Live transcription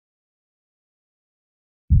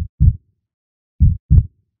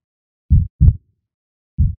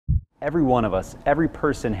Every one of us, every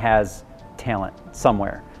person has talent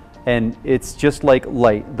somewhere. And it's just like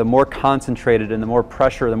light. The more concentrated and the more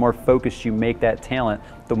pressure, the more focused you make that talent,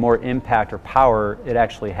 the more impact or power it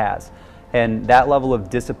actually has. And that level of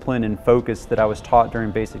discipline and focus that I was taught during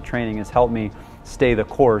basic training has helped me stay the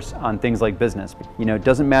course on things like business. You know, it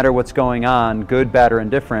doesn't matter what's going on, good, bad, or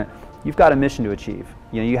indifferent, you've got a mission to achieve.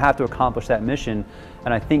 You know, you have to accomplish that mission.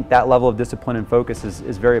 And I think that level of discipline and focus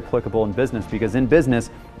is very applicable in business, because in business,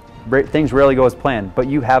 things rarely go as planned, but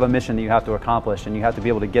you have a mission that you have to accomplish and you have to be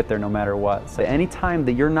able to get there no matter what. So anytime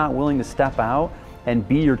that you're not willing to step out and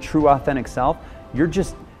be your true authentic self, you're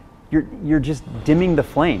just dimming the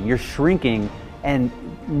flame, you're shrinking, and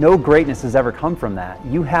no greatness has ever come from that.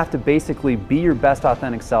 You have to basically be your best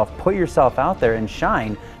authentic self, put yourself out there and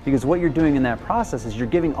shine, because what you're doing in that process is you're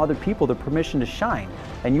giving other people the permission to shine,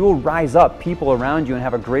 and you will rise up people around you and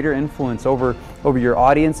have a greater influence over your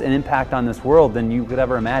audience and impact on this world than you could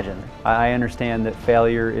ever imagine. I understand that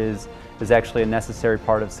failure is actually a necessary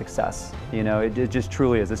part of success. You know, it just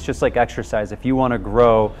truly is. It's just like exercise. If you want to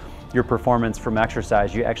grow your performance from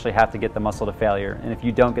exercise, you actually have to get the muscle to failure. And if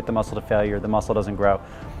you don't get the muscle to failure, the muscle doesn't grow.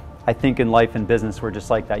 I think in life and business, we're just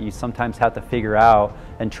like that. You sometimes have to figure out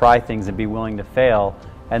and try things and be willing to fail,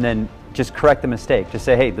 and then just correct the mistake. Just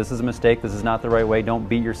say, hey, this is a mistake, this is not the right way. Don't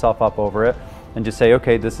beat yourself up over it. And just say,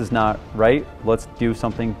 okay, this is not right, let's do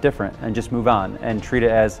something different, and just move on and treat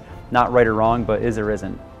it as not right or wrong, but is or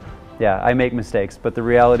isn't. Yeah, I make mistakes, but the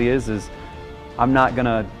reality is I'm not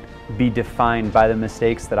gonna be defined by the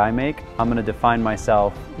mistakes that I make. I'm going to define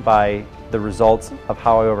myself by the results of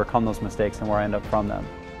how I overcome those mistakes and where I end up from them.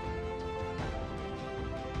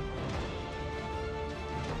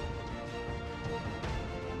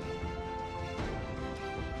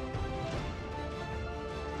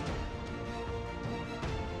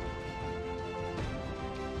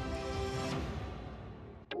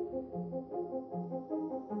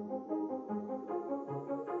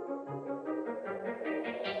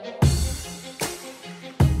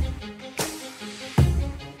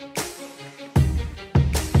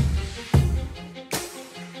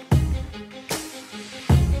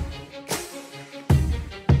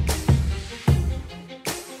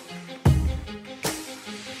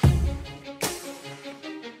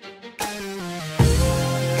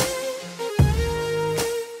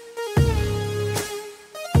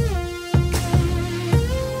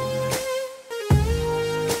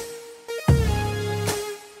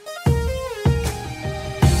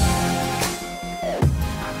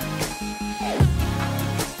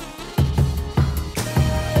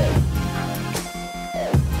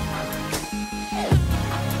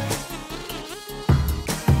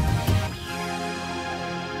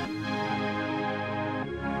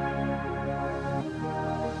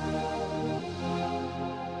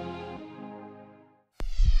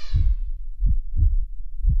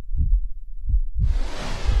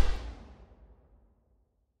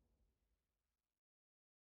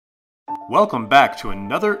 Welcome back to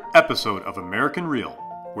another episode of American Real,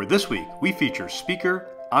 where this week we feature speaker,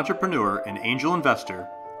 entrepreneur, and angel investor,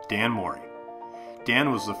 Dan Mori.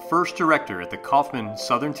 Dan was the first director at the Koffman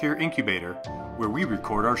Southern Tier Incubator, where we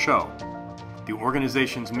record our show. The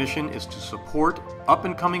organization's mission is to support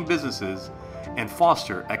up-and-coming businesses and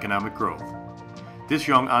foster economic growth. This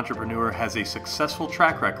young entrepreneur has a successful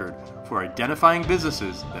track record for identifying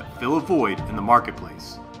businesses that fill a void in the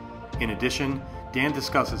marketplace. In addition, Dan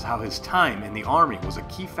discusses how his time in the Army was a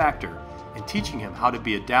key factor in teaching him how to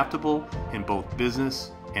be adaptable in both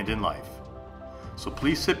business and in life. So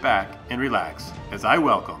please sit back and relax as I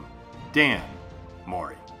welcome Dan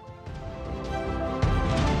Mori.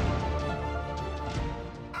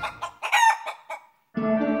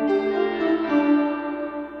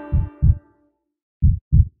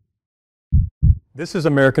 This is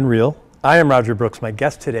American Real. I am Roger Brooks. My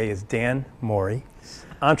guest today is Dan Mori,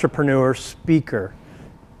 entrepreneur, speaker,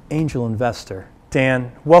 angel investor.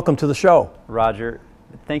 Dan, welcome to the show. Roger,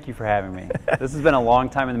 thank you for having me. This has been a long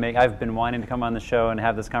time in the making. I've been wanting to come on the show and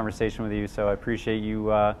have this conversation with you, so I appreciate you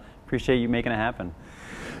making it happen.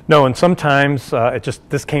 No, and sometimes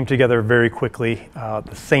this came together very quickly,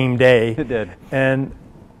 the same day. It did. And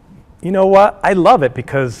you know what? I love it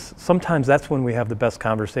because sometimes that's when we have the best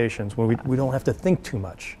conversations, when we don't have to think too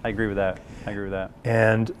much. I agree with that.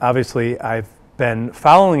 And obviously, I've been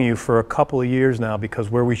following you for a couple of years now, because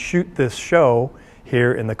where we shoot this show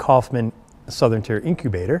here in the Koffman Southern Tier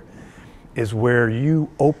Incubator is where you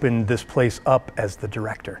opened this place up as the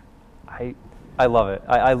director. I love it.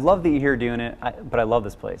 I love that you're here doing it, but I love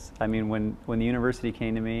this place. I mean, when the university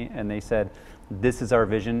came to me and they said, this is our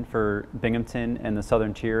vision for Binghamton and the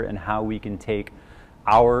Southern Tier and how we can take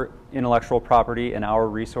our intellectual property and our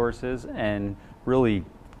resources and really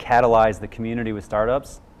catalyze the community with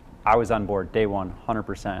startups, I was on board day one,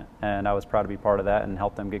 100%. And I was proud to be part of that and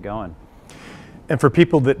help them get going. And for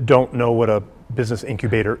people that don't know what a business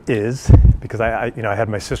incubator is, because I had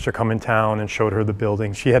my sister come in town and showed her the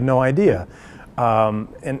building. She had no idea.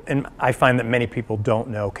 And I find that many people don't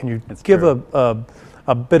know. Can you give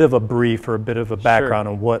a bit of a brief or a bit of a background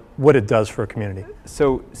on what it does for a community?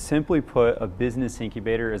 So simply put, a business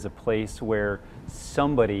incubator is a place where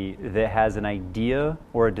somebody that has an idea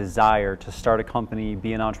or a desire to start a company,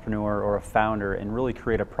 be an entrepreneur or a founder, and really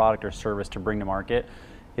create a product or service to bring to market,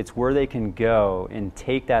 it's where they can go and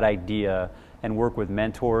take that idea and work with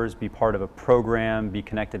mentors, be part of a program, be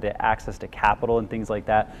connected to access to capital and things like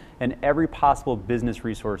that, and every possible business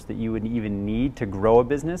resource that you would even need to grow a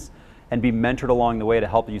business, and be mentored along the way to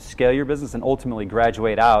help you scale your business and ultimately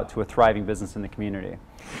graduate out to a thriving business in the community.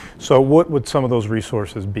 So what would some of those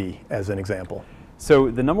resources be, as an example?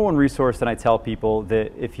 So the number one resource that I tell people,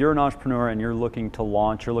 that if you're an entrepreneur and you're looking to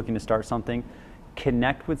launch, you're looking to start something,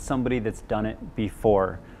 connect with somebody that's done it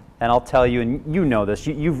before. And I'll tell you, and you know this,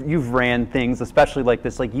 you've ran things, especially like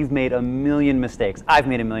this, like you've made a million mistakes. I've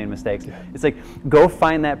made a million mistakes. Yeah. It's like, go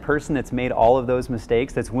find that person that's made all of those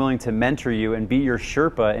mistakes, that's willing to mentor you and be your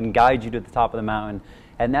Sherpa and guide you to the top of the mountain.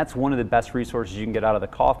 And that's one of the best resources you can get out of the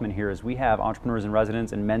Koffman here, is we have entrepreneurs in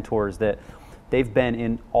residence and mentors that they've been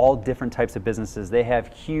in all different types of businesses. They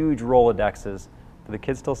have huge Rolodexes. Do the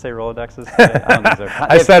kids still say Rolodexes? I don't think so.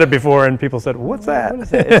 I said it before and people said, what's that? What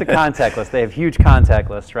is it? It's a contact list. They have huge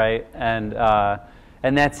contact lists, right? And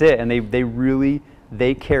that's it. And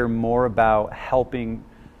they care more about helping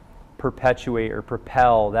perpetuate or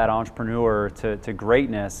propel that entrepreneur to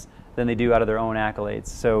greatness than they do out of their own accolades.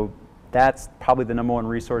 So that's probably the number one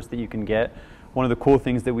resource that you can get. One of the cool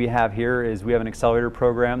things that we have here is we have an accelerator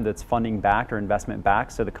program that's funding backed or investment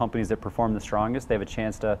backed. So the companies that perform the strongest, they have a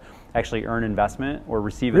chance to actually earn investment or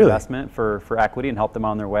receive investment for equity and help them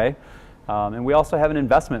on their way. And we also have an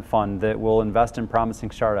investment fund that will invest in promising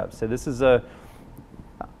startups. So this is I'm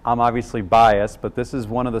obviously biased, but this is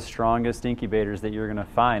one of the strongest incubators that you're going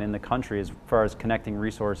to find in the country as far as connecting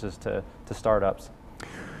resources to startups.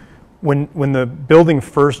 When the building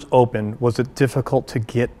first opened, was it difficult to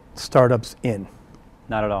get startups in?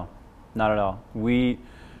 Not at all. Not at all.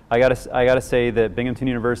 I gotta say that Binghamton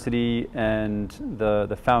University and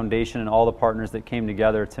the foundation and all the partners that came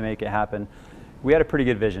together to make it happen, we had a pretty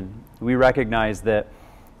good vision. We recognized that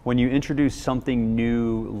when you introduce something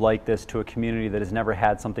new like this to a community that has never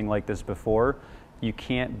had something like this before, you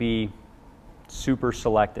can't be super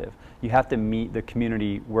selective. You have to meet the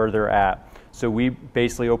community where they're at. So we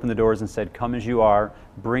basically opened the doors and said, come as you are,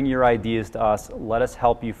 bring your ideas to us, let us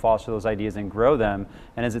help you foster those ideas and grow them.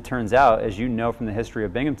 And as it turns out, as you know from the history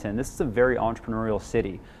of Binghamton, this is a very entrepreneurial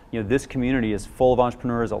city. You know, this community is full of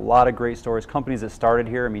entrepreneurs, a lot of great stories, companies that started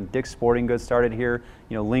here. I mean, Dick's Sporting Goods started here.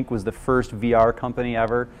 You know, Link was the first VR company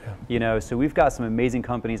ever. Yeah. You know, so we've got some amazing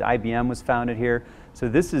companies. IBM was founded here. So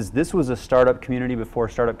this was a startup community before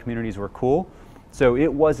startup communities were cool. So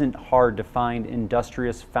it wasn't hard to find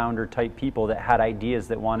industrious founder type people that had ideas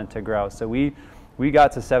that wanted to grow. So we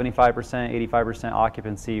got to 75%, 85%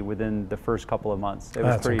 occupancy within the first couple of months. It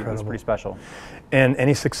was pretty special. And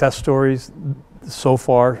any success stories so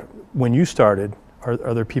far when you started?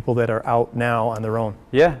 Are there people that are out now on their own?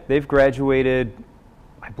 Yeah, they've graduated,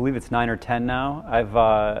 I believe it's 9 or 10 now.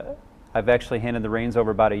 I've actually handed the reins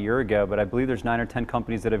over about a year ago, but I believe there's 9 or 10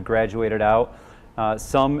 companies that have graduated out.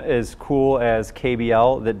 Some as cool as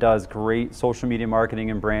KBL that does great social media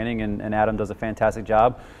marketing and branding, and Adam does a fantastic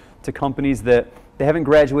job, to companies that they haven't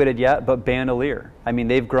graduated yet, but Bandolier. I mean,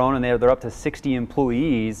 they've grown and they're up to 60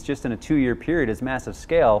 employees just in a 2-year period. It's massive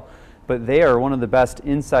scale, but they are one of the best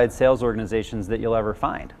inside sales organizations that you'll ever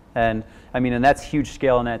find. And I mean, and that's huge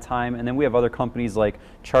scale in that time. And then we have other companies like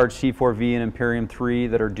Charge C4V and Imperium 3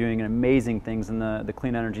 that are doing amazing things in the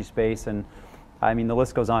clean energy space. And I mean, the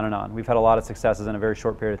list goes on and on. We've had a lot of successes in a very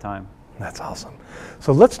short period of time. That's awesome.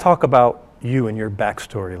 So let's talk about you and your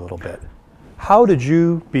backstory a little bit. How did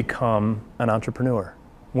you become an entrepreneur?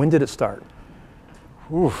 When did it start?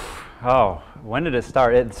 Oof. Oh, when did it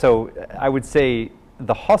start? So I would say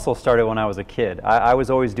the hustle started when I was a kid. I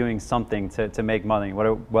was always doing something to make money,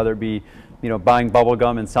 whether it be, you know, buying bubble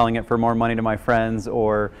gum and selling it for more money to my friends,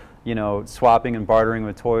 or, you know, swapping and bartering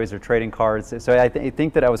with toys or trading cards. So I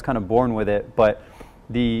think that I was kind of born with it. But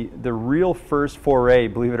the real first foray,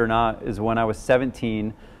 believe it or not, is when I was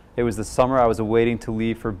 17. It was the summer I was awaiting to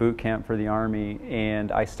leave for boot camp for the Army,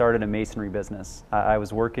 and I started a masonry business. I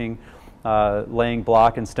was working, laying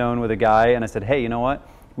block and stone with a guy, and I said, hey, you know what?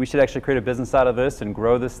 We should actually create a business out of this and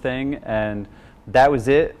grow this thing. And that was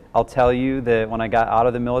it. I'll tell you that when I got out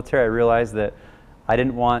of the military, I realized that I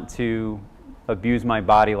didn't want to abuse my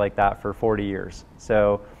body like that for 40 years.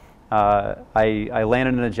 So I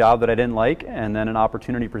landed in a job that I didn't like, and then an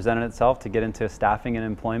opportunity presented itself to get into staffing and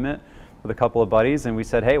employment with a couple of buddies, and we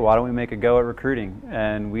said, hey, why don't we make a go at recruiting?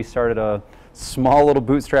 And we started a small little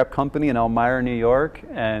bootstrap company in Elmira, New York,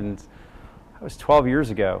 and that was 12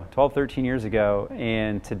 years ago, 12, 13 years ago,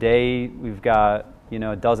 and today we've got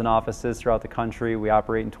a dozen offices throughout the country. We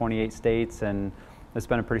operate in 28 states, and it's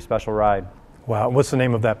been a pretty special ride. Wow. What's the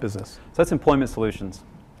name of that business? So that's Employment Solutions.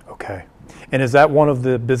 Okay. And is that one of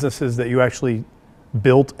the businesses that you actually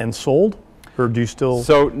built and sold, or do you still?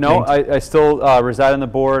 So no, I still reside on the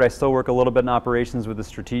board. I still work a little bit in operations with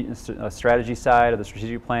the strategy side of the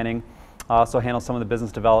strategic planning. I also handle some of the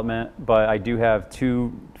business development, but I do have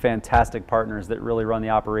two fantastic partners that really run the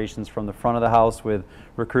operations from the front of the house with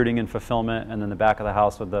recruiting and fulfillment, and then the back of the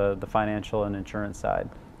house with the financial and insurance side.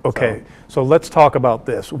 Okay, so let's talk about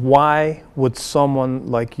this. Why would someone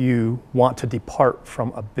like you want to depart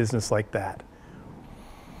from a business like that?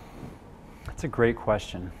 That's a great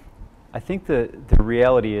question. I think the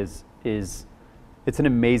reality is it's an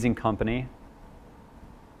amazing company,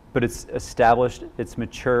 but it's established, it's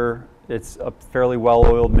mature, it's a fairly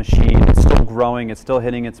well-oiled machine, it's still growing, it's still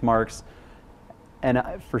hitting its marks. And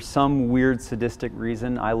for some weird sadistic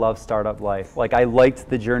reason, I love startup life. Like, I liked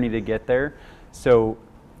the journey to get there. So,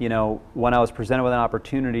 when I was presented with an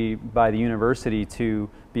opportunity by the university to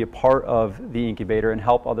be a part of the incubator and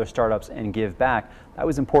help other startups and give back, that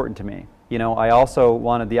was important to me. I also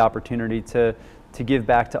wanted the opportunity to give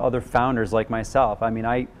back to other founders like myself. I mean,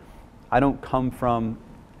 I don't come from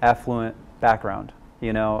affluent background.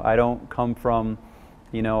 I don't come from,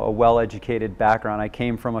 a well-educated background. I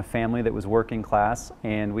came from a family that was working class,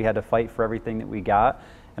 and we had to fight for everything that we got.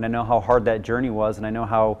 And I know how hard that journey was, and I know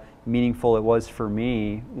how meaningful it was for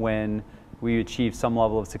me when we achieved some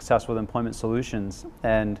level of success with Employment Solutions.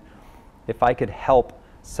 And if I could help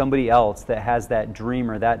somebody else that has that dream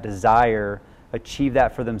or that desire achieve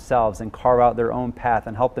that for themselves and carve out their own path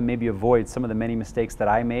and help them maybe avoid some of the many mistakes that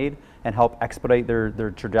I made and help expedite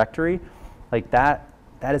their trajectory, like that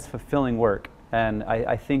is fulfilling work. And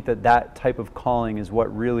I think that type of calling is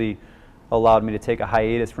what really allowed me to take a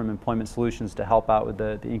hiatus from Employment Solutions to help out with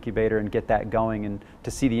the incubator and get that going and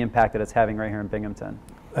to see the impact that it's having right here in Binghamton.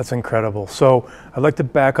 That's incredible. So I'd like to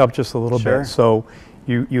back up just a little bit. So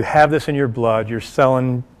you have this in your blood, you're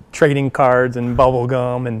selling trading cards and bubble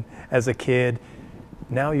gum, and as a kid,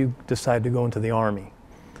 now you decide to go into the Army.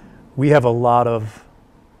 We have a lot of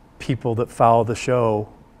people that follow the show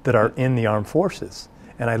that are in the armed forces,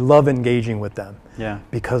 and I love engaging with them. Yeah.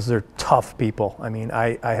 Because they're tough people. I mean,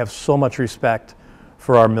 I have so much respect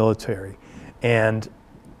for our military. And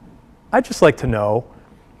I'd just like to know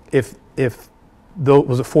if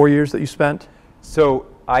was it 4 years that you spent? So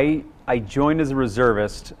I joined as a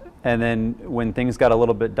reservist, and then when things got a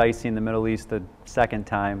little bit dicey in the Middle East the second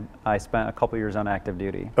time, I spent a couple years on active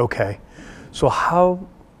duty. Okay. So how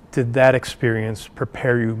did that experience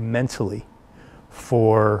prepare you mentally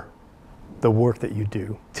for the work that you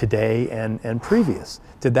do today and previous?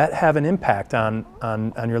 Did that have an impact on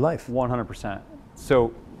your life? 100%.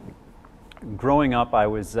 So growing up, I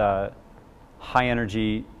was high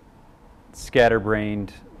energy,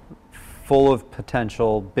 scatterbrained, full of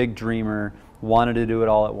potential, big dreamer, wanted to do it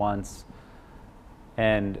all at once.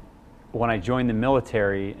 And when I joined the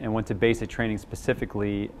military and went to basic training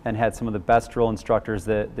specifically and had some of the best drill instructors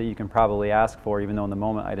that you can probably ask for, even though in the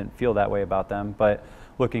moment I didn't feel that way about them, but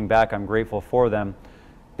looking back, I'm grateful for them.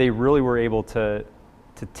 They really were able to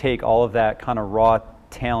take all of that kind of raw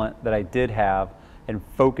talent that I did have and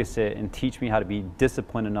focus it and teach me how to be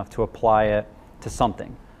disciplined enough to apply it to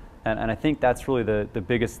something. And I think that's really the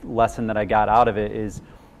biggest lesson that I got out of it is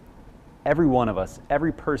every one of us,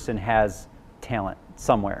 every person has talent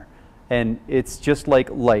somewhere. And it's just like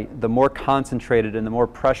light. The more concentrated and the more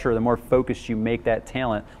pressure, the more focused you make that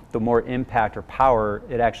talent, the more impact or power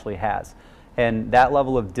it actually has. And that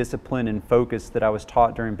level of discipline and focus that I was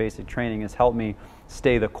taught during basic training has helped me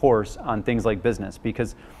stay the course on things like business.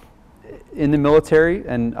 Because in the military,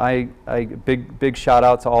 and I big shout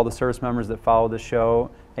out to all the service members that follow the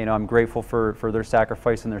show. I'm grateful for their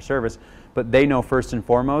sacrifice and their service, but they know first and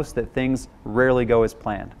foremost that things rarely go as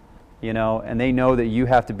planned. And they know that you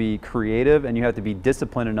have to be creative and you have to be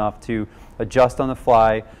disciplined enough to adjust on the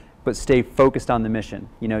fly, but stay focused on the mission.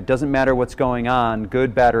 It doesn't matter what's going on,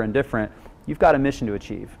 good, bad, or indifferent. You've got a mission to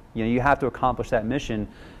achieve. You have to accomplish that mission.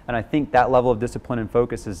 And I think that level of discipline and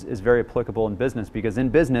focus is very applicable in business, because in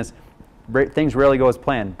business, things rarely go as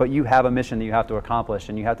planned, but you have a mission that you have to accomplish,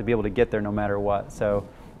 and you have to be able to get there no matter what. So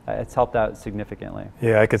it's helped out significantly.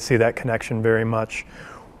 Yeah, I could see that connection very much.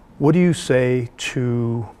 What do you say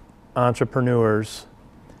to entrepreneurs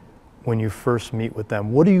when you first meet with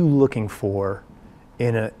them? What are you looking for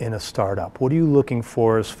in a startup? What are you looking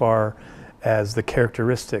for as far as the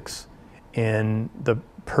characteristics in the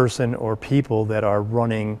person or people that are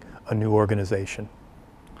running a new organization?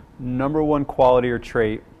 Number one quality or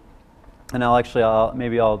trait, and I'll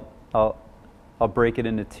break it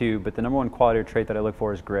into two, but the number one quality or trait that I look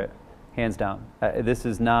for is grit, hands down. This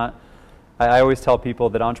is not, I always tell people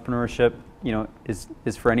that entrepreneurship,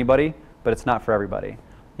 is for anybody, but it's not for everybody.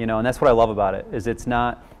 And that's what I love about it, is it's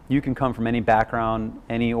not, you can come from any background,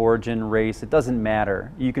 any origin, race, it doesn't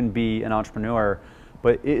matter. You can be an entrepreneur,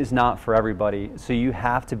 but it is not for everybody. So you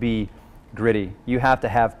have to be gritty. You have to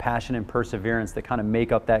have passion and perseverance that kind of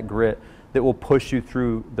make up that grit that will push you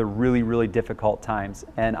through the really, really difficult times.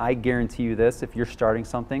 And I guarantee you this, if you're starting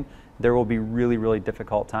something, there will be really, really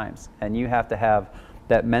difficult times. And you have to have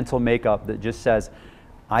that mental makeup that just says,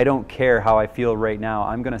 I don't care how I feel right now.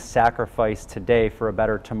 I'm going to sacrifice today for a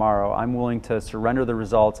better tomorrow. I'm willing to surrender the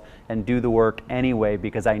results and do the work anyway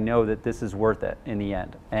because I know that this is worth it in the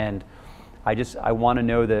end. And I want to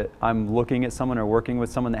know that I'm looking at someone or working with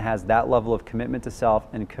someone that has that level of commitment to self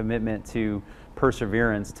and commitment to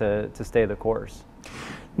perseverance to stay the course.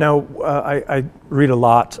 Now, I read a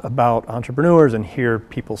lot about entrepreneurs and hear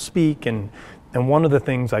people speak, and one of the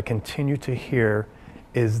things I continue to hear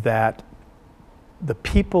is that the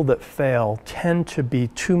people that fail tend to be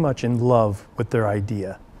too much in love with their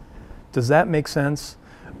idea. Does that make sense?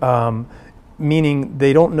 Meaning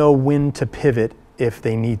they don't know when to pivot if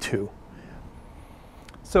they need to.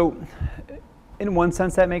 So, in one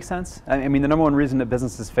sense, that makes sense. I mean, the number one reason that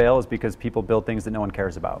businesses fail is because people build things that no one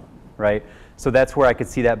cares about, right? So that's where I could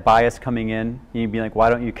see that bias coming in. You'd be like, why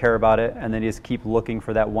don't you care about it? And then you just keep looking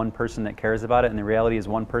for that one person that cares about it. And the reality is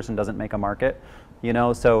one person doesn't make a market,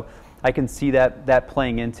 So I can see that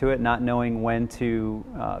playing into it, not knowing when to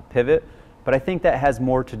pivot. But I think that has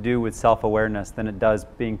more to do with self-awareness than it does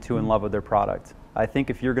being too in love with their product. I think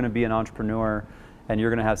if you're going to be an entrepreneur and you're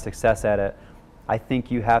going to have success at it, I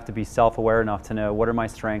think you have to be self-aware enough to know what are my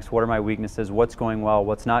strengths, what are my weaknesses, what's going well,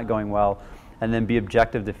 what's not going well, and then be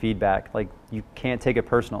objective to feedback. Like, you can't take it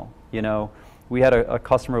personal. We had a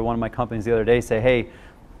customer at one of my companies the other day say, hey,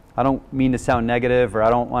 I don't mean to sound negative or I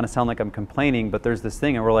don't want to sound like I'm complaining, but there's this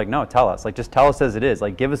thing, and we're like, no, tell us. Like, just tell us as it is.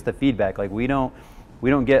 Like, give us the feedback. Like, we don't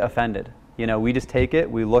get offended. We just take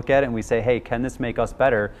it, we look at it, and we say, hey, can this make us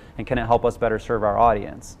better, and can it help us better serve our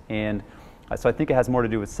audience? And so I think it has more to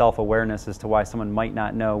do with self-awareness as to why someone might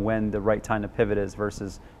not know when the right time to pivot is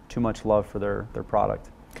versus too much love for their product.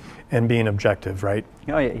 And being objective, right?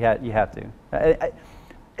 Yeah, you have to.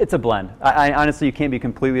 It's a blend. I honestly, you can't be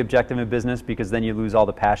completely objective in business because then you lose all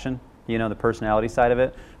the passion, the personality side of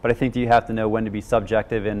it. But I think you have to know when to be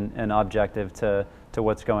subjective and objective to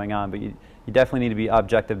what's going on. But you definitely need to be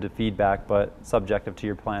objective to feedback, but subjective to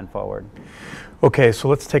your plan forward. Okay, so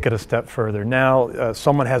let's take it a step further. Now,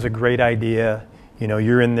 someone has a great idea.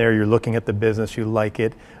 You're in there, you're looking at the business, you like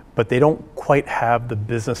it, but they don't quite have the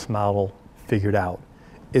business model figured out.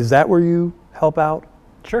 Is that where you help out?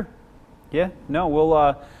 Sure. Yeah. No, we'll,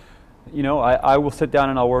 I will sit down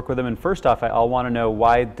and I'll work with them. And first off, I'll want to know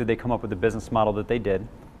why did they come up with the business model that they did,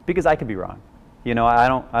 because I could be wrong. I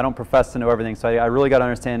don't profess to know everything, so I really got to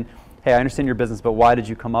understand. Hey, I understand your business, but why did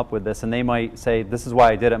you come up with this? And they might say, this is why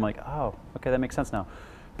I did it. I'm like, oh, okay, that makes sense now.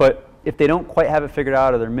 But if they don't quite have it figured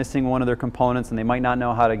out, or they're missing one of their components, and they might not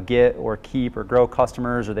know how to get or keep or grow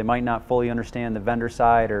customers, or they might not fully understand the vendor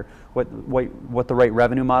side or what the right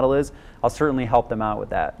revenue model is, I'll certainly help them out with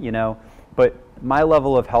that, But my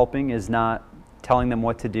level of helping is not telling them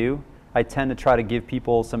what to do. I tend to try to give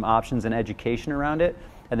people some options and education around it,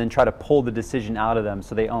 and then try to pull the decision out of them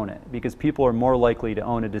so they own it. Because people are more likely to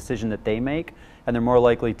own a decision that they make, and they're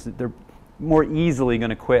more easily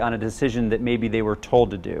going to quit on a decision that maybe they were told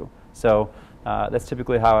to do. So that's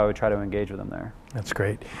typically how I would try to engage with them there. That's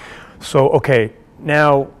great. So, okay,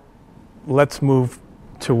 now let's move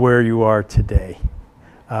to where you are today.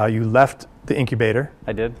 You left the incubator.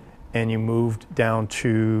 I did. And you moved down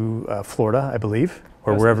to Florida, I believe.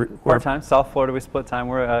 Or wherever. Part-time, South Florida, we split time.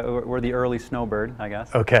 We're the early snowbird, I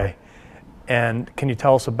guess. Okay. And can you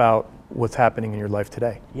tell us about what's happening in your life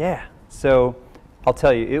today? Yeah. So I'll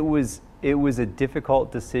tell you, it was a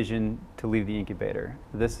difficult decision to leave the incubator.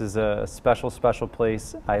 This is a special, special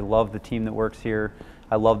place. I love the team that works here.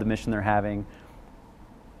 I love the mission they're having.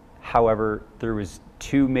 However, there was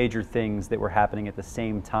two major things that were happening at the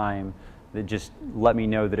same time that just let me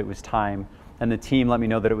know that it was time. And the team let me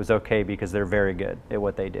know that it was okay because they're very good at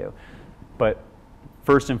what they do. But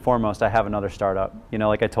first and foremost, I have another startup. You know,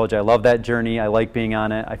 like I told you, I love that journey. I like being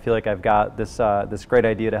on it. I feel like I've got this this great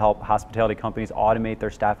idea to help hospitality companies automate their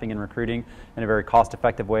staffing and recruiting in a very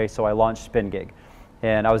cost-effective way. So I launched SpinGig,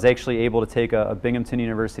 and I was actually able to take a Binghamton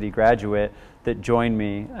University graduate that joined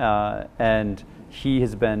me, and he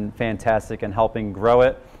has been fantastic in helping grow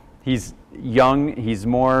it. He's young. He's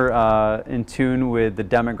more in tune with the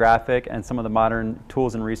demographic and some of the modern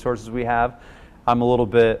tools and resources we have. I'm a little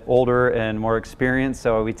bit older and more experienced,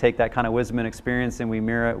 so we take that kind of wisdom and experience and we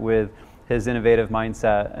mirror it with his innovative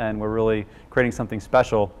mindset, and we're really creating something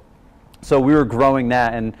special. So we were growing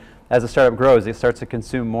that, and as a startup grows, it starts to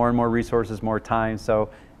consume more and more resources, more time, so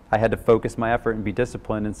I had to focus my effort and be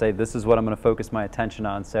disciplined and say, this is what I'm going to focus my attention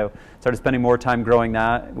on. So started spending more time growing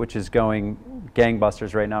that, which is going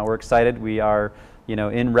gangbusters right now. We're excited. We are, you know,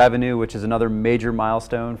 in revenue, which is another major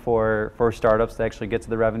milestone for startups to actually get to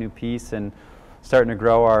the revenue piece, and starting to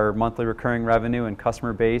grow our monthly recurring revenue and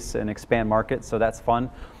customer base and expand markets, so that's fun.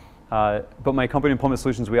 But my company, Employment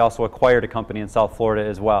Solutions, we also acquired a company in South Florida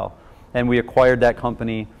as well. And we acquired that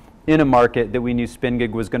company in a market that we knew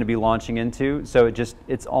SpinGig was going to be launching into, so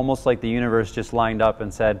it's almost like the universe just lined up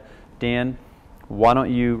and said, Dan, why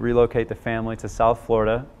don't you relocate the family to South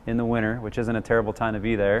Florida in the winter, which isn't a terrible time to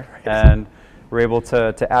be there, and we're able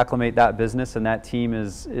to acclimate that business, and that team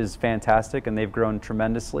is fantastic, and they've grown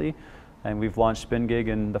tremendously. And we've launched SpinGig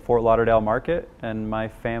in the Fort Lauderdale market, and my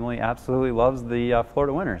family absolutely loves the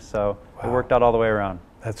Florida winters, so It worked out all the way around.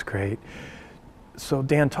 That's great. So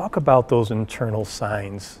Dan, talk about those internal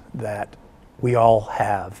signs that we all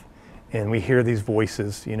have, and we hear these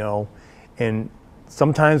voices, you know, and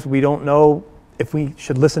sometimes we don't know if we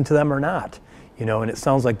should listen to them or not, you know, and it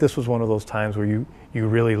sounds like this was one of those times where you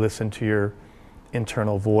really listened to your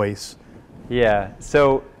internal voice. Yeah,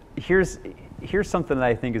 so here's something that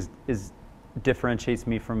I think is differentiates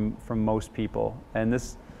me from most people, and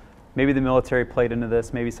this, maybe the military played into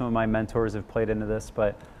this, maybe some of my mentors have played into this,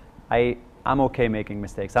 but I'm okay making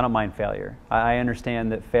mistakes. I don't mind failure. I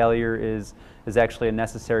understand that failure is actually a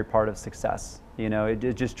necessary part of success. You know,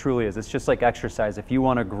 it just truly is. It's just like exercise. If you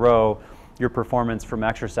want to grow your performance from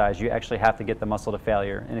exercise, you actually have to get the muscle to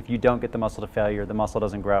failure, and if you don't get the muscle to failure, the muscle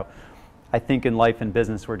doesn't grow. I think in life and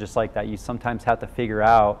business we're just like that. You sometimes have to figure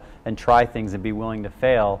out and try things and be willing to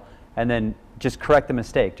fail, and then just correct the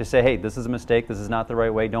mistake. Just say, hey, this is a mistake, this is not the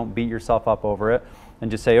right way. Don't beat yourself up over it, and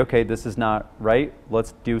just say, okay, this is not right,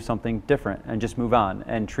 let's do something different, and just move on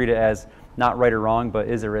and treat it as not right or wrong, but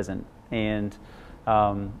is or isn't. And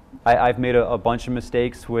I've made a bunch of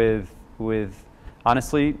mistakes with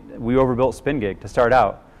honestly, we overbuilt SpinGig to start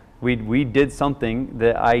out. We did something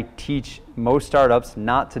that I teach most startups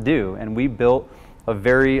not to do, and we built a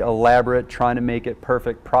very elaborate, trying to make it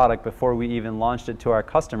perfect product before we even launched it to our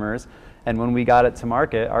customers. And when we got it to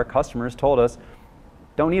market, our customers told us,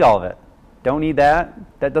 don't need all of it. Don't need that.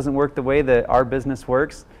 That doesn't work the way that our business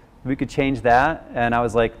works. We could change that. And I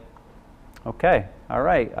was like, okay, all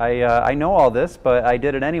right. I know all this, but I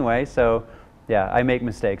did it anyway. So yeah, I make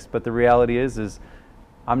mistakes. But the reality is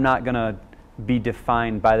I'm not going to be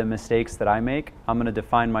defined by the mistakes that I make. I'm going to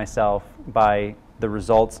define myself by the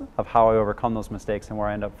results of how I overcome those mistakes and where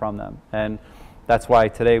I end up from them. And that's why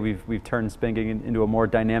today we've turned SpinGig into a more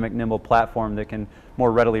dynamic, nimble platform that can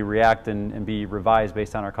more readily react and be revised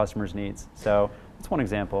based on our customers' needs. So that's one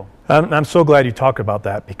example. I'm so glad you talk about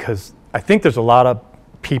that, because I think there's a lot of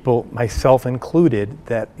people, myself included,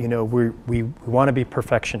 that, you know, we want to be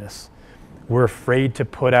perfectionists. We're afraid to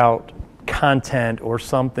put out content or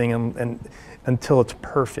something and until it's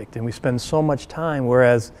perfect, and we spend so much time,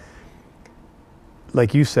 whereas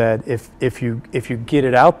like you said, if you get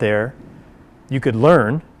it out there, you could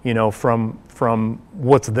learn, you know, from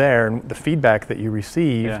what's there and the feedback that you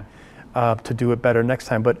receive, to do it better next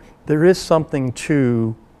time. But there is something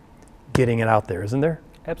to getting it out there, isn't there?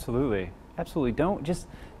 Absolutely, absolutely.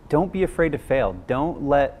 Don't be afraid to fail.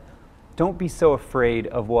 Don't be so afraid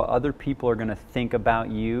of what other people are going to think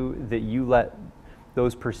about you that you let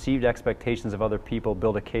those perceived expectations of other people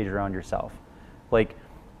build a cage around yourself. Like,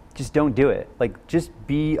 just don't do it. Like, just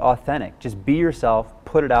be authentic. Just be yourself.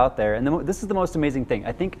 Put it out there. And this is the most amazing thing.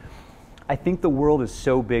 I think the world is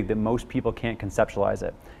so big that most people can't conceptualize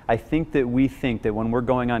it. I think that we think that when we're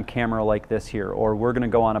going on camera like this here, or we're going to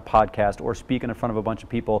go on a podcast or speak in front of a bunch of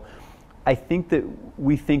people, I think that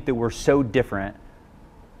we think that we're so different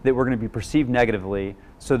that we're going to be perceived negatively,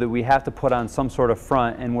 so that we have to put on some sort of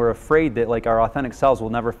front, and we're afraid that like our authentic selves will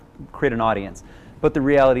never create an audience. But the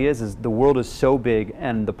reality is the world is so big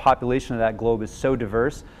and the population of that globe is so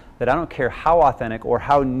diverse that I don't care how authentic or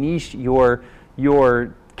how niche your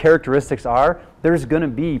characteristics are, there's going to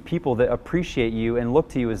be people that appreciate you and look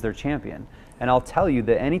to you as their champion. And I'll tell you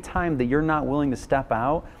that anytime that you're not willing to step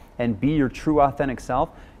out and be your true authentic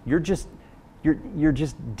self, you're just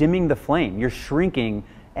dimming the flame. You're shrinking,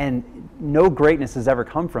 and no greatness has ever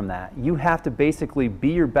come from that. You have to basically be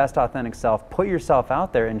your best authentic self, put yourself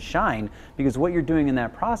out there and shine, because what you're doing in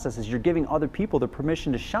that process is you're giving other people the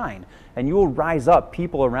permission to shine, and you will rise up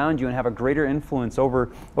people around you and have a greater influence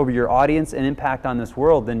over your audience and impact on this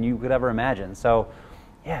world than you could ever imagine. So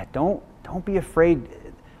yeah, don't be afraid.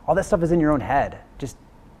 All that stuff is in your own head. Just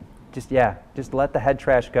let the head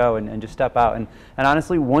trash go and just step out. And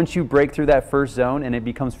honestly, once you break through that first zone and it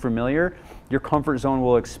becomes familiar, your comfort zone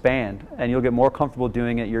will expand and you'll get more comfortable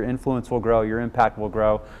doing it. Your influence will grow, your impact will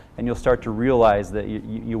grow, and you'll start to realize that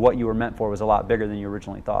what you were meant for was a lot bigger than you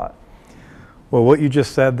originally thought. Well, what you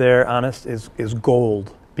just said there, Honest, is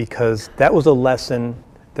gold, because that was a lesson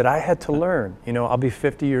that I had to learn. You know, I'll be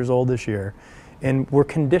 50 years old this year, and we're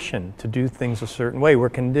conditioned to do things a certain way. We're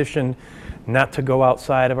conditioned not to go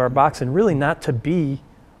outside of our box and really not to be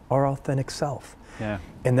our authentic self. Yeah.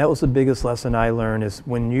 And that was the biggest lesson I learned, is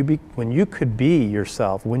when you could be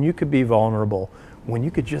yourself, when you could be vulnerable, when you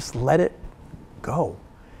could just let it go,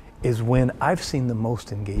 is when I've seen the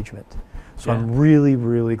most engagement. So yeah. I'm really,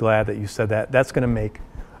 really glad that you said that. That's going to make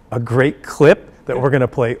a great clip that we're going to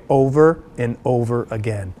play over and over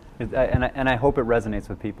again. And I hope it resonates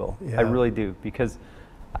with people. Yeah. I really do, because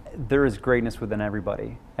there is greatness within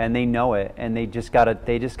everybody, and they know it, and they just gotta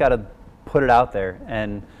put it out there,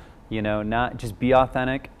 and you know, not just be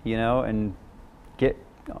authentic, you know, and get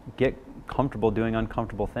comfortable doing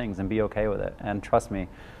uncomfortable things and be okay with it. And trust me,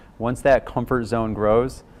 once that comfort zone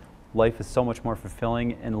grows, life is so much more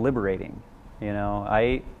fulfilling and liberating. You know,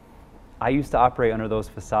 I used to operate under those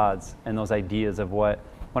facades and those ideas of what.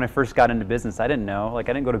 When I first got into business, I didn't know. Like,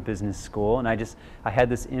 I didn't go to business school, and I had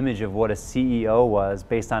this image of what a CEO was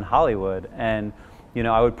based on Hollywood. And you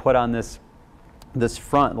know, I would put on this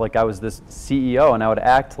front like I was this CEO, and I would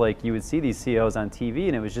act like you would see these CEOs on TV,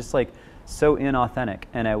 and it was just like so inauthentic,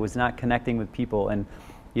 and I was not connecting with people. And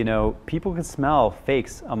you know, people could smell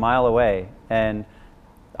fakes a mile away, and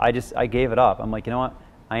I gave it up. I'm like, you know what?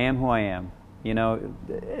 I am who I am. You know,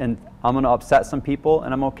 and I'm going to upset some people,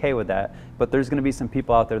 and I'm okay with that. But there's going to be some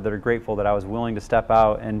people out there that are grateful that I was willing to step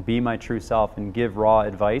out and be my true self and give raw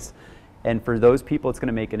advice. And for those people, it's going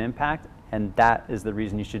to make an impact, and that is the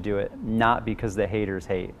reason you should do it, not because the haters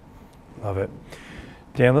hate. Love it.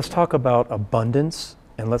 Dan, let's talk about abundance,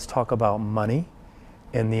 and let's talk about money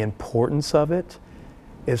and the importance of it.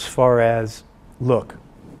 As far as, look,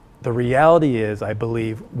 the reality is, I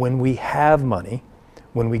believe, when we have money,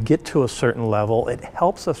 when we get to a certain level, it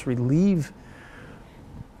helps us relieve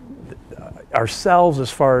ourselves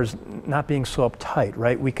as far as not being so uptight,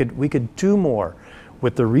 right? We could do more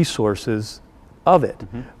with the resources of it.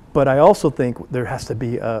 Mm-hmm. But I also think there has to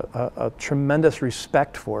be a tremendous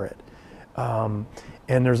respect for it. And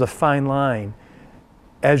there's a fine line.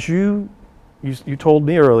 As you told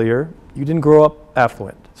me earlier, you didn't grow up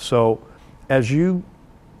affluent. So as you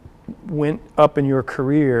went up in your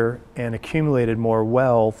career and accumulated more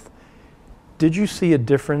wealth, did you see a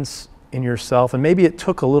difference in yourself? And maybe it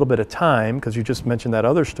took a little bit of time, because you just mentioned that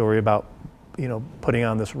other story about, you know, putting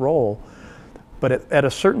on this role. But at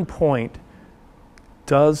a certain point,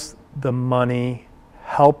 does the money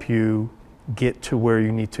help you get to where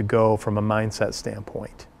you need to go from a mindset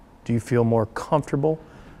standpoint? Do you feel more comfortable?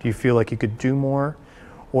 Do you feel like you could do more?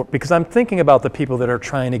 Or, because I'm thinking about the people that are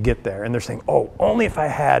trying to get there, and they're saying, oh, only if I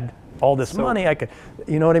had all this money I could,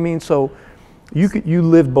 you know what I mean? So you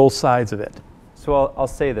lived both sides of it. So I'll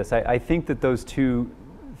say this. I think that those two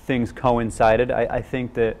things coincided. I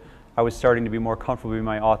think that I was starting to be more comfortable being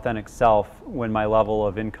my authentic self when my level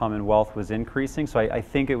of income and wealth was increasing. So I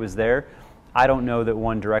think it was there. I don't know that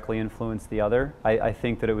one directly influenced the other. I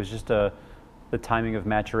think that it was just the timing of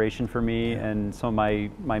maturation for me, and some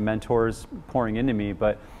of my mentors pouring into me.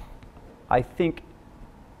 But I think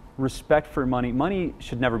respect for money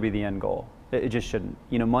should never be the end goal. It just shouldn't.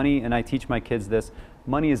 You know, money, and I teach my kids this,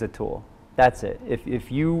 money is a tool. That's it.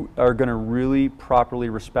 If you are going to really properly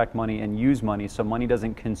respect money and use money so money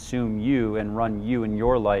doesn't consume you and run you in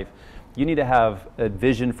your life, you need to have a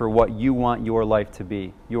vision for what you want your life to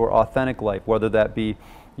be, your authentic life, whether that be,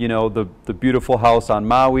 you know, the beautiful house on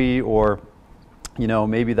Maui, or, you know,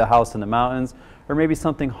 maybe the house in the mountains, or maybe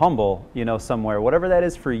something humble, you know, somewhere. Whatever that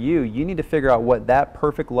is for you, you need to figure out what that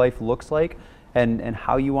perfect life looks like, and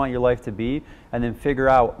how you want your life to be, and then figure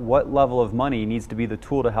out what level of money needs to be the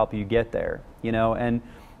tool to help you get there, you know, and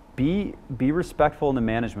be respectful in the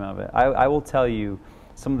management of it. I will tell you,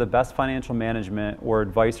 some of the best financial management or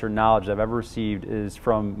advice or knowledge I've ever received is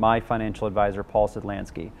from my financial advisor, Paul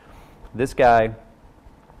Sidlansky. This guy,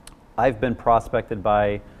 I've been prospected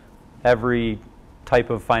by every type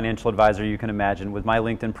of financial advisor you can imagine. With my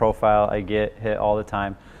LinkedIn profile, I get hit all the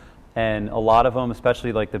time. And a lot of them,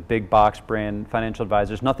 especially like the big box brand financial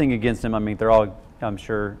advisors, nothing against them. I mean, they're all, I'm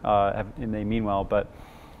sure, and they mean well, but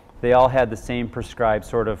they all had the same prescribed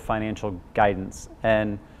sort of financial guidance.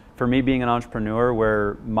 And for me being an entrepreneur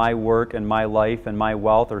where my work and my life and my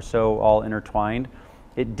wealth are so all intertwined,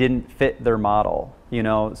 it didn't fit their model, you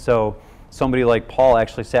know? So somebody like Paul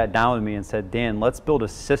actually sat down with me and said, Dan, let's build a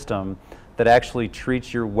system that actually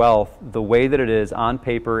treats your wealth the way that it is on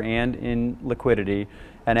paper and in liquidity,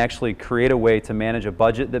 and actually create a way to manage a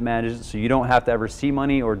budget that manages it so you don't have to ever see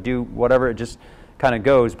money or do whatever, it just kind of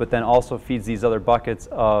goes, but then also feeds these other buckets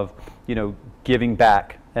of, you know, giving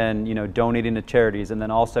back and, you know, donating to charities, and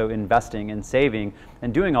then also investing and saving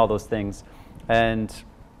and doing all those things. And,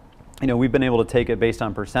 you know, we've been able to take it based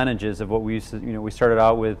on percentages of what we used to, you know, we started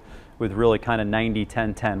out with really kind of 90,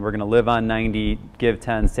 10, 10. We're going to live on 90, give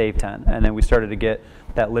 10, save 10. And then we started to get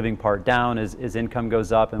that living part down as income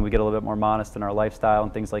goes up and we get a little bit more modest in our lifestyle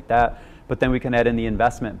and things like that. But then we can add in the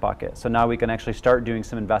investment bucket. So now we can actually start doing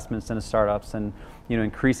some investments into startups and, you know,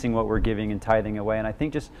 increasing what we're giving and tithing away. And I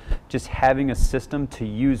think just having a system to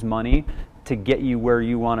use money to get you where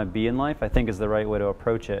you want to be in life, I think is the right way to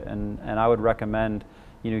approach it. And I would recommend,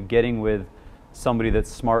 you know, getting with somebody that's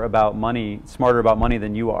smarter about money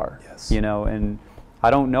than you are. Yes. You know, and I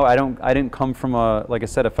don't know, I didn't come from a, like I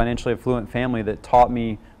said, a financially affluent family that taught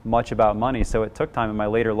me much about money. So it took time in my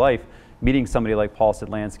later life meeting somebody like Paul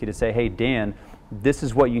Sedlansky to say, hey, Dan, this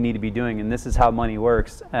is what you need to be doing and this is how money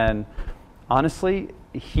works. And honestly,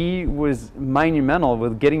 he was monumental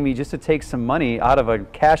with getting me just to take some money out of a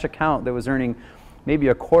cash account that was earning maybe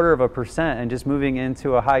 0.25% and just moving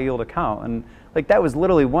into a high yield account. And like that was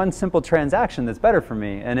literally one simple transaction that's better for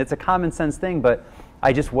me. And it's a common sense thing, but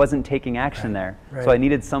I just wasn't taking action there. Right. So I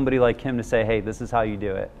needed somebody like him to say, hey, this is how you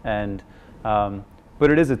do it. And but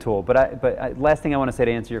it is a tool. But last thing I want to say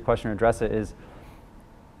to answer your question or address it is,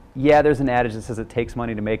 yeah, there's an adage that says it takes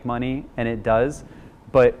money to make money, and it does,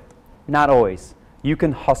 but not always. You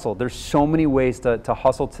can hustle. There's so many ways to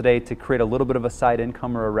hustle today to create a little bit of a side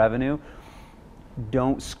income or a revenue.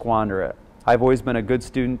 Don't squander it. I've always been a good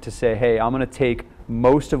student to say, hey, I'm going to take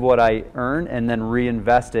most of what I earn and then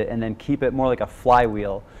reinvest it and then keep it more like a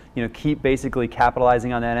flywheel. You know, keep basically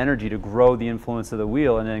capitalizing on that energy to grow the influence of the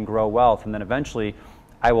wheel and then grow wealth. And then eventually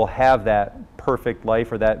I will have that perfect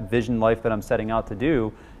life or that vision life that I'm setting out to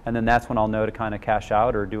do. And then that's when I'll know to kind of cash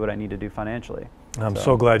out or do what I need to do financially. I'm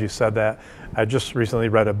so glad you said that. I just recently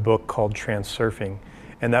read a book called Transurfing,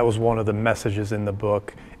 and that was one of the messages in the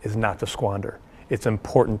book is not to squander. It's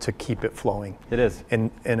important to keep it flowing. It is.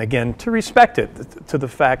 And again, to respect it, to the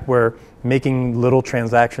fact where making little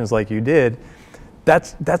transactions like you did,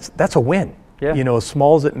 that's a win. Yeah. You know, as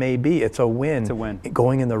small as it may be, it's a win. It's a win.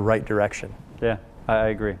 Going in the right direction. Yeah, I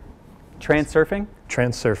agree. Transurfing?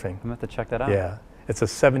 Transurfing. I'm going to have to check that out. Yeah. It's a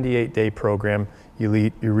 78-day program.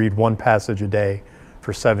 You read one passage a day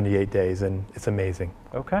for 78 days, and it's amazing.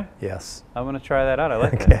 Okay. Yes. I'm going to try that out. I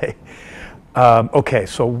like that. Okay,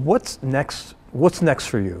 so what's next? What's next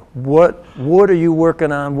for you? What are you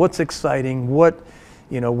working on? What's exciting? What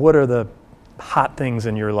are the hot things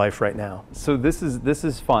in your life right now? So this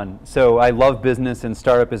is fun. So I love business, and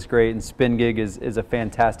startup is great, and SpinGig is a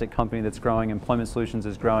fantastic company that's growing. Employment Solutions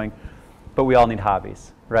is growing, but we all need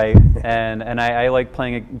hobbies, right? and I like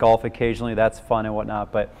playing golf occasionally. That's fun and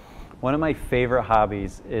whatnot. But one of my favorite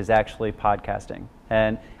hobbies is actually podcasting,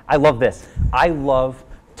 and I love this. I love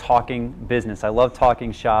talking business. I love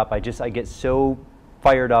talking shop. I get so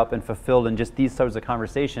fired up and fulfilled in just these types of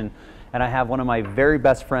conversation. And I have one of my very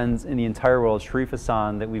best friends in the entire world, Sharif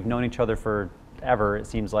Hassan, that we've known each other forever, it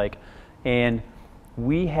seems like. And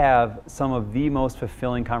we have some of the most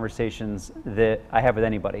fulfilling conversations that I have with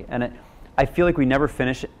anybody. And I feel like we never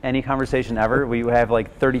finish any conversation ever. We have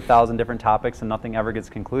like 30,000 different topics and nothing ever gets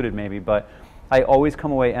concluded maybe. But I always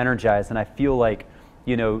come away energized, and I feel like,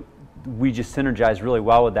 you know, we just synergize really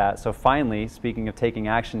well with that. So finally, speaking of taking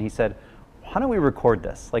action, he said, why don't we record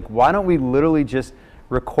this? Like, why don't we literally just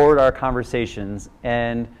record our conversations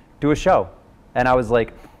and do a show? And I was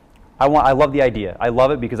like, I love the idea. I love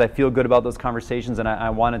it because I feel good about those conversations, and I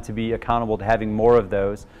wanted to be accountable to having more of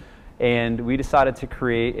those. And we decided to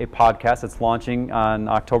create a podcast that's launching on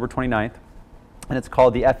October 29th. And it's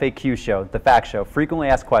called the FAQ Show, the Fact Show, Frequently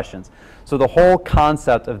Asked Questions. So the whole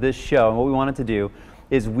concept of this show and what we wanted to do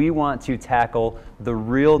is we want to tackle the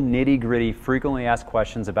real nitty-gritty, frequently asked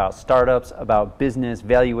questions about startups, about business,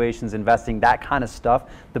 valuations, investing, that kind of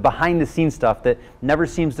stuff, the behind-the-scenes stuff that never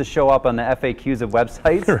seems to show up on the FAQs of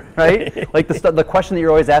websites, right? Like the question that you're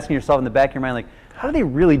always asking yourself in the back of your mind, like, how do they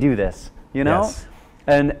really do this, you know? Yes.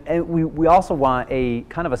 And we also want a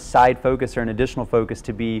kind of a side focus or an additional focus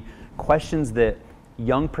to be questions that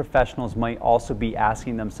young professionals might also be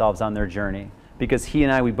asking themselves on their journey. Because he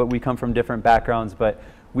and I, we come from different backgrounds, but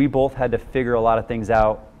we both had to figure a lot of things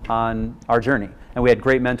out on our journey. And we had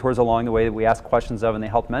great mentors along the way that we asked questions of, and they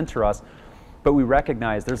helped mentor us. But we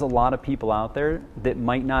recognize there's a lot of people out there that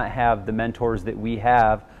might not have the mentors that we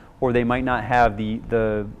have, or they might not have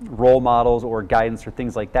the role models or guidance or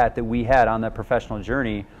things like that we had on that professional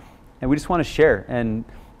journey. And we just want to share. And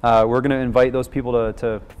we're going to invite those people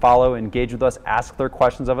to follow, engage with us, ask their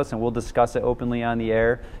questions of us, and we'll discuss it openly on the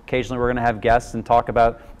air. Occasionally we're going to have guests and talk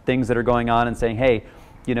about things that are going on and saying, hey,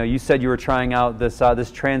 you know, you said you were trying out this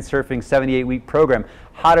Transurfing 78-week program.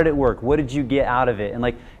 How did it work? What did you get out of it?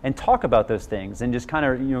 And talk about those things and just kind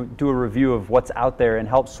of do a review of what's out there and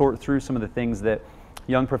help sort through some of the things that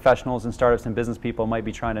young professionals and startups and business people might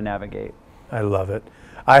be trying to navigate. I love it.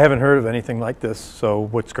 I haven't heard of anything like this. So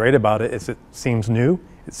what's great about it is it seems new,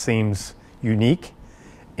 it seems unique,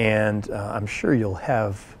 and I'm sure you'll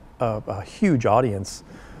have a huge audience,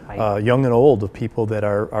 young and old, of people that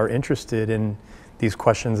are interested in these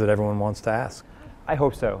questions that everyone wants to ask. I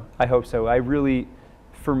hope so. I hope so. I really,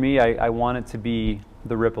 for me, I want it to be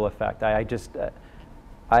the ripple effect.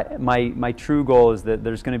 My true goal is that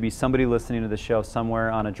there's going to be somebody listening to the show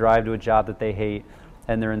somewhere on a drive to a job that they hate,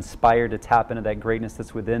 and they're inspired to tap into that greatness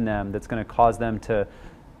that's within them, that's going to cause them to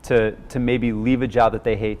maybe leave a job that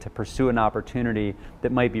they hate to pursue an opportunity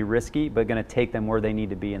that might be risky, but going to take them where they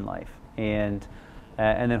need to be in life.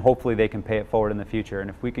 And then hopefully they can pay it forward in the future. And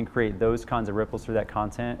if we can create those kinds of ripples through that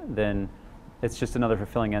content, then it's just another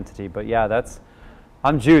fulfilling entity. But yeah,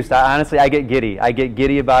 I'm juiced. Honestly, I get giddy. I get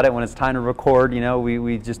giddy about it when it's time to record. You know,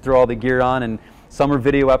 we just throw all the gear on, and some are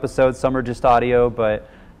video episodes, some are just audio, but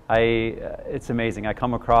it's amazing. I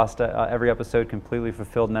come across every episode completely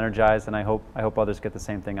fulfilled and energized, and I hope others get the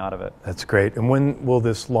same thing out of it. That's great. And when will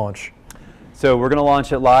this launch? So we're going to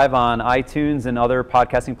launch it live on iTunes and other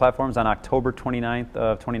podcasting platforms on October 29th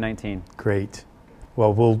of 2019. Great.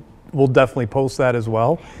 Well, we'll definitely post that as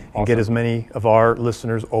well and get as many of our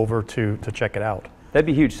listeners over to check it out. That'd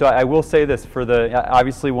be huge. So I will say this,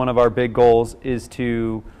 obviously one of our big goals is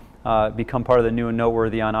to become part of the new and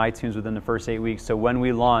noteworthy on iTunes within the first 8 weeks. So when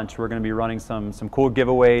we launch, we're going to be running some cool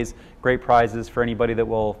giveaways, great prizes for anybody that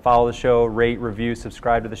will follow the show, rate, review,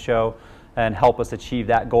 subscribe to the show, and help us achieve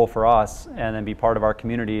that goal for us, and then be part of our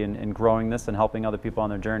community in growing this and helping other people on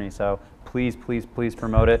their journey. So please, please, please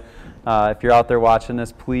promote it. If you're out there watching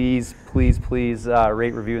this, please, please, please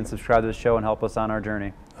rate, review, and subscribe to the show and help us on our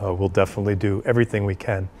journey. Oh, we'll definitely do everything we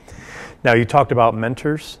can. Now, you talked about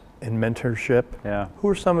mentors and mentorship. Yeah. Who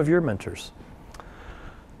are some of your mentors?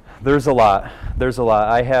 There's a lot.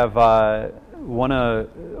 I have one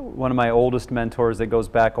of my oldest mentors that goes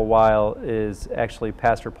back a while is actually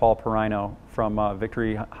Pastor Paul Perino from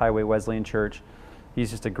Victory Highway Wesleyan Church. He's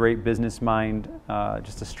just a great business mind,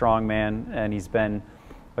 just a strong man, and he's been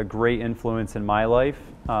a great influence in my life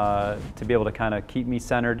to be able to kind of keep me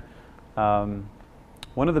centered.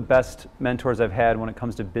 One of the best mentors I've had when it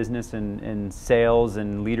comes to business and sales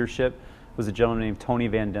and leadership was a gentleman named Tony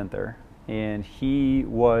Van Denther. And he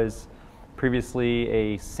was previously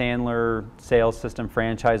a Sandler sales system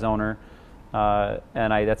franchise owner.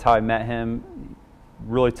 And that's how I met him.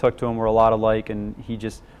 Really took to him. We're a lot alike. And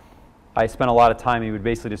I spent a lot of time. He would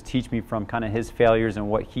basically just teach me from kind of his failures and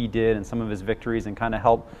what he did and some of his victories, and kind of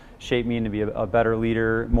help shape me into be a better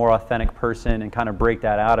leader, more authentic person, and kind of break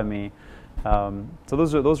that out of me. So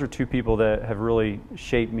those are two people that have really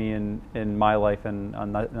shaped me in my life and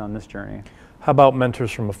on this journey. How about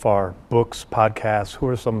mentors from afar? Books, podcasts? Who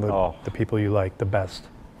are some of the people you like the best?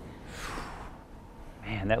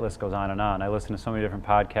 Man, that list goes on and on. I listen to so many different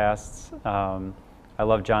podcasts. I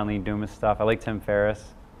love John Lee Dumas stuff. I like Tim Ferriss.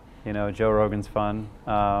 You know, Joe Rogan's fun.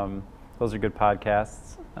 Those are good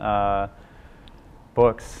podcasts.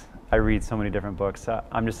 Books. I read so many different books.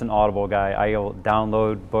 I'm just an Audible guy. I'll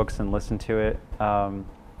download books and listen to it.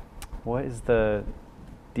 What is the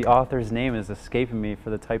author's name is escaping me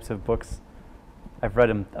for the types of books. I've read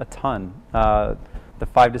them a ton. The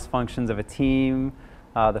 5 Dysfunctions of a Team,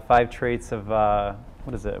 the 5 Traits of,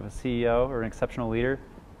 what is it, of a CEO or an exceptional leader?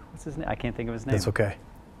 What's his name? I can't think of his name. That's okay.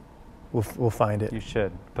 We'll find it. You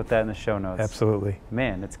should. Put that in the show notes. Absolutely.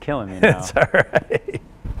 Man, it's killing me now. That's all right.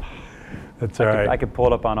 That's all right. I could pull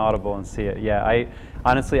it up on Audible and see it. Yeah,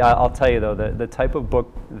 honestly, I'll tell you though, the type of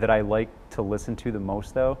book that I like to listen to the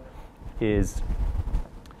most though is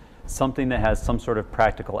something that has some sort of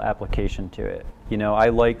practical application to it. You know, I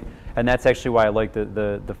like, and that's actually why I like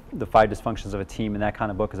the 5 dysfunctions of a team in that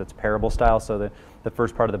kind of book, is it's parable style. So the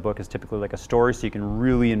first part of the book is typically like a story, so you can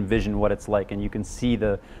really envision what it's like, and you can see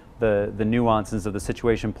the nuances of the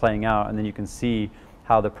situation playing out, and then you can see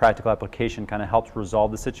how the practical application kind of helps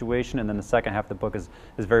resolve the situation. And then the second half of the book is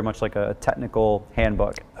very much like a technical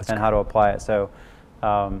handbook and how to apply it. So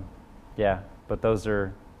yeah, but those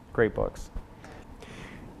are great books.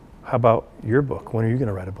 How about your book? When are you going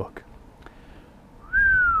to write a book?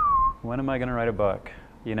 When am I going to write a book?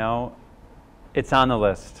 You know, it's on the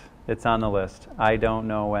list. It's on the list. I don't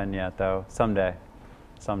know when yet, though. Someday.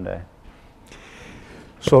 Someday.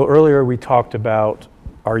 So earlier we talked about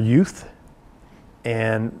our youth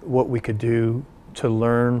and what we could do to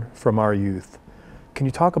learn from our youth. Can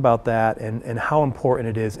you talk about that and how important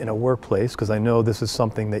it is in a workplace? Because I know this is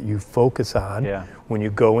something that you focus on when you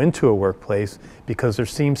go into a workplace, because there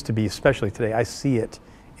seems to be, especially today, I see it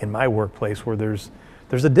in my workplace where there's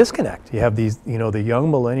a disconnect. You have these, you know, the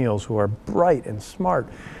young millennials who are bright and smart,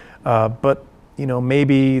 but you know,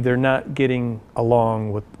 maybe they're not getting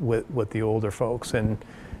along with the older folks. And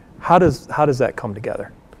how does that come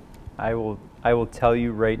together? I will tell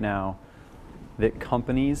you right now that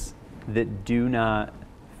companies that do not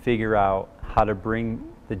figure out how to bring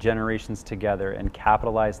the generations together and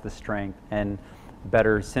capitalize the strength and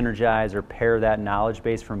better synergize or pair that knowledge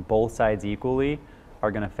base from both sides equally are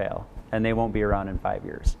going to fail, and they won't be around in 5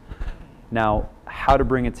 years. Now, how to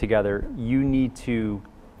bring it together? You need to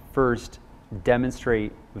first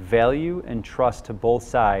demonstrate value and trust to both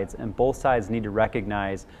sides, and both sides need to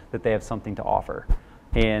recognize that they have something to offer.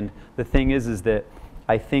 And the thing is that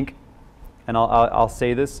I think, and I'll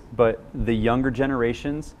say this, but the younger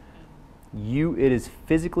generations, it is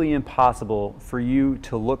physically impossible for you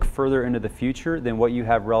to look further into the future than what you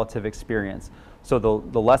have relative experience. So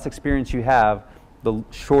the less experience you have,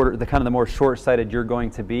 the more short-sighted you're going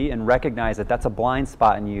to be, and recognize that that's a blind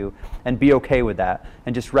spot in you, and be okay with that.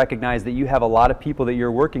 And just recognize that you have a lot of people that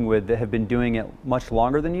you're working with that have been doing it much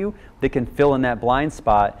longer than you, that can fill in that blind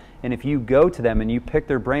spot. And if you go to them and you pick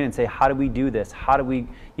their brain and say, how do we do this? How do we,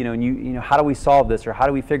 how do we solve this? Or how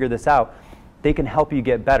do we figure this out? They can help you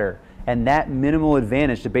get better. And that minimal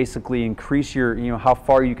advantage to basically increase your, how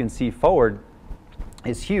far you can see forward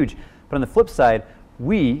is huge. But on the flip side,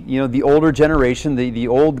 we, the older generation, the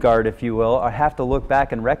old guard, if you will, have to look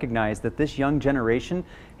back and recognize that this young generation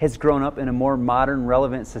has grown up in a more modern,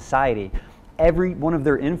 relevant society. Every one of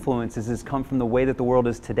their influences has come from the way that the world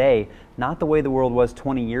is today, not the way the world was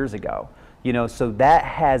 20 years ago. So that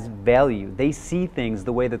has value. They see things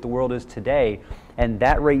the way that the world is today, and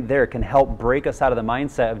that right there can help break us out of the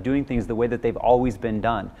mindset of doing things the way that they've always been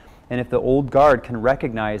done. And if the old guard can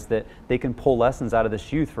recognize that they can pull lessons out of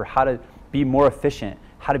this youth for how to be more efficient,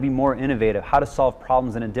 how to be more innovative, how to solve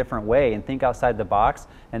problems in a different way and think outside the box,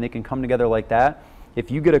 and they can come together like that. If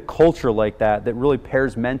you get a culture like that that really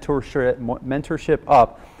pairs mentorship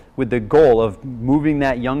up with the goal of moving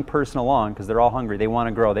that young person along, because they're all hungry, they want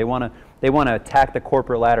to grow, they want to attack the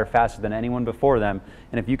corporate ladder faster than anyone before them,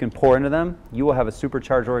 and if you can pour into them, you will have a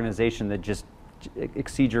supercharged organization that just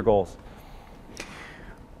exceeds your goals.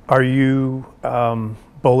 Are you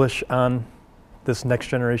bullish on this next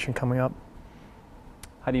generation coming up?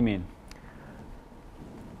 How do you mean?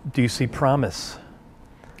 Do you see promise?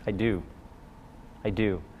 I do. I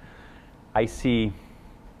do. I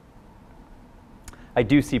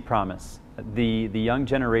do see promise. The young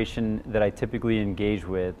generation that I typically engage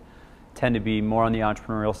with tend to be more on the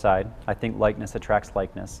entrepreneurial side. I think likeness attracts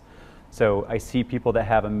likeness. So I see people that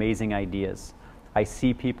have amazing ideas. I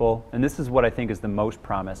see people, and this is what I think is the most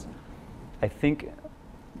promise. I think,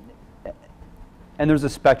 and there's a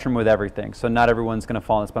spectrum with everything, so not everyone's going to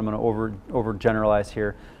fall in this, but I'm going to overgeneralize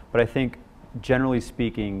here. But I think, generally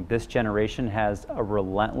speaking, this generation has a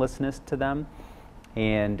relentlessness to them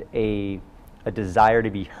and a desire to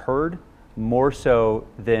be heard more so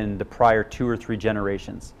than the prior 2 or 3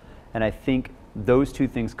 generations. And I think those two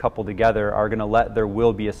things coupled together are going to let their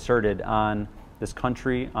will be asserted on this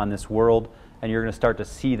country, on this world, and you're going to start to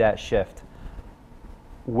see that shift.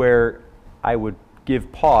 Where I would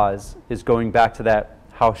give pause is going back to that,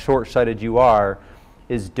 how short-sighted you are,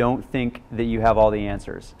 is don't think that you have all the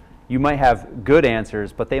answers. You might have good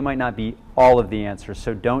answers, but they might not be all of the answers.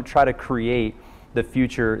 So don't try to create the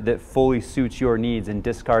future that fully suits your needs and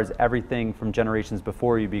discards everything from generations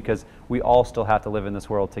before you, because we all still have to live in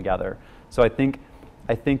this world together. So I think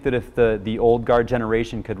that if the old guard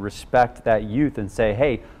generation could respect that youth and say,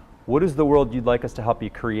 hey, what is the world you'd like us to help you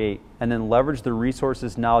create? And then leverage the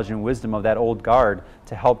resources, knowledge, and wisdom of that old guard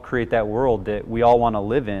to help create that world that we all want to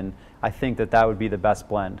live in, I think that would be the best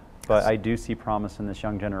blend. but I do see promise in this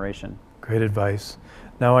young generation. Great advice.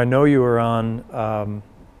 Now, I know you were on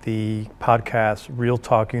the podcast Real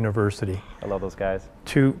Talk University. I love those guys.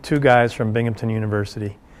 Two guys from Binghamton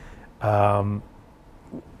University. What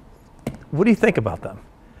do you think about them?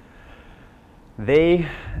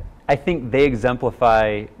 I think they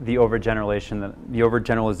exemplify the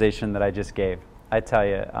overgeneralization that I just gave. I tell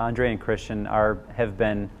you, Andre and Christian have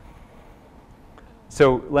been.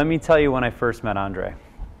 So let me tell you when I first met Andre.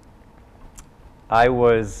 I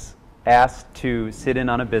was asked to sit in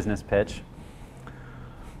on a business pitch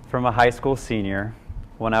from a high school senior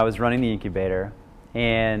when I was running the incubator,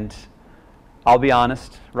 and I'll be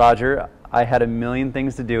honest, Roger, I had a million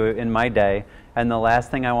things to do in my day, and the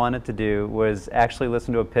last thing I wanted to do was actually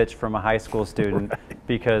listen to a pitch from a high school student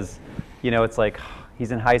because, it's like,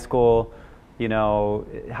 he's in high school,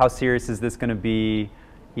 how serious is this going to be,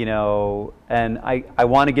 and I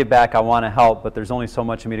want to get back, I want to help, but there's only so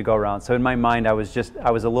much of me to go around. So in my mind, I was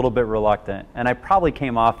a little bit reluctant, and I probably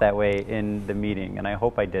came off that way in the meeting, and I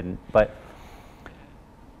hope I didn't, but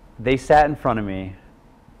they sat in front of me,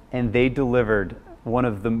 and they delivered one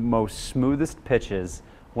of the most smoothest pitches,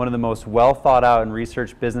 one of the most well thought out and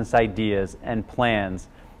researched business ideas and plans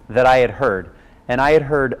that I had heard. And I had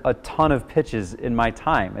heard a ton of pitches in my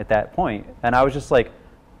time at that point. And I was just like,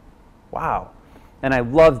 wow. And I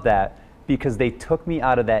loved that because they took me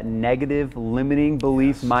out of that negative, limiting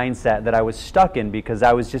belief mindset that I was stuck in because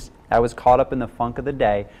I was caught up in the funk of the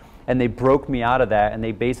day. And they broke me out of that, and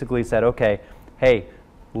they basically said, okay, hey,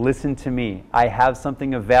 listen to me. I have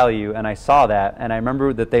something of value, and I saw that. And I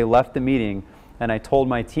remember that they left the meeting, and I told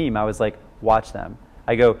my team, I was like, watch them.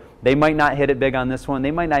 I go, they might not hit it big on this one.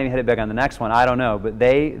 They might not even hit it big on the next one. I don't know. But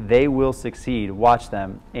they will succeed. Watch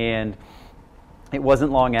them. And it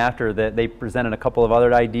wasn't long after that they presented a couple of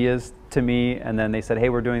other ideas to me, and then they said, hey,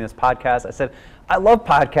 we're doing this podcast. I said, I love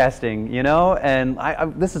podcasting,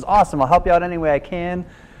 and this is awesome. I'll help you out any way I can.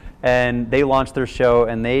 And they launched their show,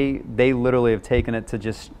 and they literally have taken it to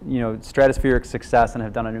just stratospheric success and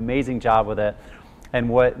have done an amazing job with it. And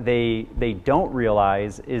what they don't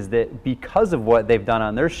realize is that because of what they've done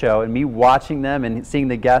on their show and me watching them and seeing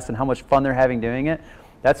the guests and how much fun they're having doing it,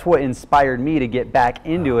 that's what inspired me to get back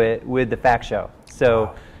into it with the Fact Show.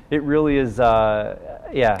 So it really is,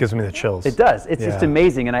 yeah. Gives me the chills. It does. It's just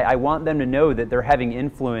amazing. And I want them to know that they're having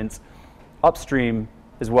influence upstream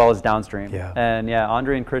as well as downstream. Yeah. And yeah,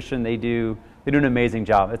 Andre and Christian, they do an amazing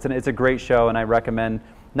job. It's a great show, and I recommend,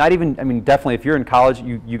 definitely if you're in college,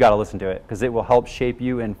 you got to listen to it because it will help shape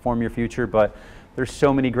you and form your future. But there's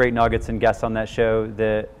so many great nuggets and guests on that show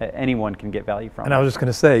that anyone can get value from. And I was just going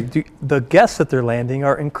to say, the guests that they're landing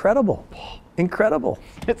are incredible. Incredible.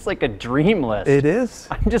 It's like a dream list. It is.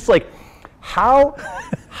 I'm just like, how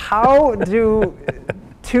do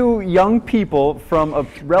two young people from a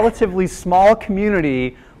relatively small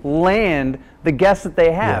community land the guests that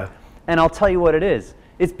they have? Yeah. And I'll tell you what it is.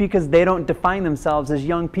 It's because they don't define themselves as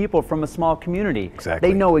young people from a small community. Exactly.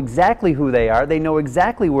 They know exactly who they are, they know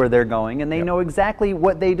exactly where they're going, and they know exactly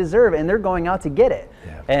what they deserve, and they're going out to get it.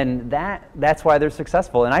 Yeah. And that's why they're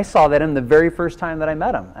successful. And I saw that in the very first time that I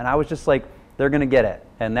met them. And I was just like, they're going to get it.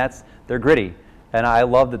 And they're gritty. And I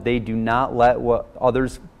love that they do not let what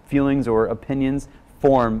others' feelings or opinions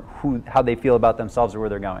form how they feel about themselves or where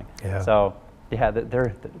they're going. Yeah. So, yeah,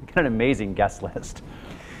 they're an amazing guest list.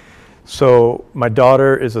 So my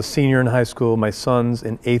daughter is a senior in high school. My son's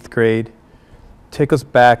in 8th grade. Take us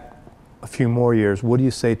back a few more years. What do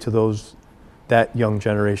you say to that young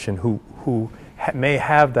generation who may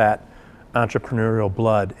have that entrepreneurial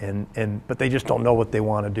blood but they just don't know what they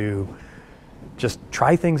want to do? Just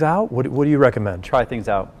try things out. What do you recommend? Try things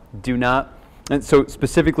out. Do not, and so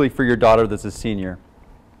specifically for your daughter that's a senior,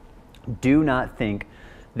 do not think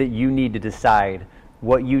that you need to decide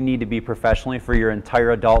what you need to be professionally for your entire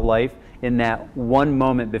adult life in that one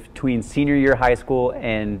moment between senior year of high school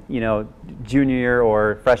and junior year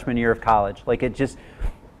or freshman year of college. Like it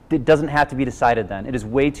doesn't have to be decided then. It is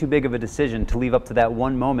way too big of a decision to leave up to that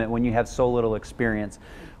one moment when you have so little experience.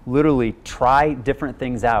 Literally try different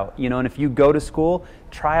things out, and if you go to school,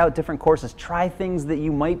 try out different courses, try things that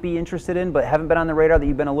you might be interested in but haven't been on the radar, that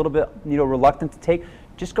you've been a little bit reluctant to take.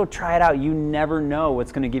 Just go try it out. You never know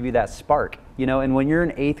what's going to give you that spark, and when you're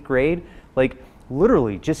in 8th grade, like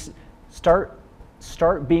literally just start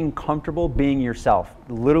being comfortable being yourself.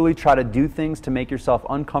 Literally try to do things to make yourself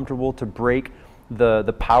uncomfortable, to break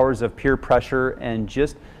the powers of peer pressure, and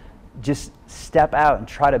just step out and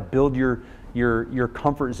try to build your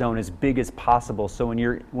comfort zone as big as possible. So when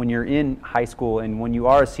you're in high school and when you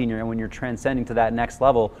are a senior and when you're transcending to that next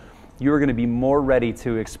level, you are going to be more ready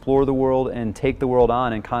to explore the world and take the world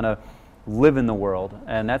on and kind of live in the world.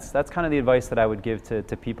 And that's kind of the advice that I would give to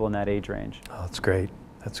people in that age range. Oh, that's great.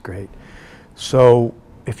 That's great. So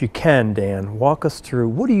if you can, Dan, walk us through,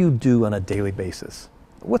 what do you do on a daily basis?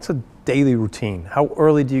 What's a daily routine? How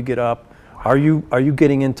early do you get up? Are you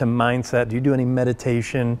getting into mindset? Do you do any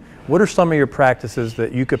meditation? What are some of your practices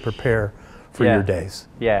that you could prepare for your days?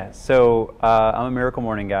 Yeah, so I'm a Miracle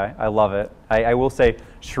Morning guy. I love it. I will say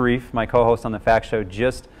Sharif, my co-host on the Fact Show,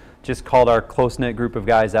 just called our close-knit group of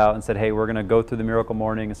guys out and said, hey, we're going to go through the Miracle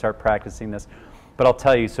Morning and start practicing this. But I'll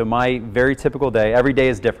tell you, so my very typical day, every day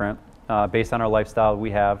is different based on our lifestyle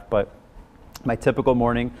we have, but my typical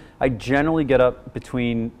morning, I generally get up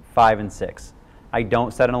between 5 and 6. I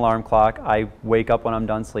don't set an alarm clock. I wake up when I'm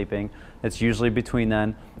done sleeping. It's usually between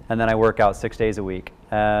then, and then I work out 6 days a week.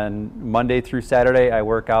 And Monday through Saturday, I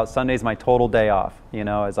work out. Sunday's my total day off, you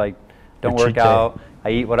know, as I don't work out. I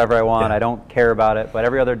eat whatever I want. I don't care about it. But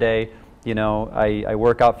every other day, you know, I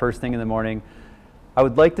work out first thing in the morning. I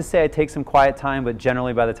would like to say I take some quiet time, but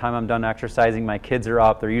generally by the time I'm done exercising, my kids are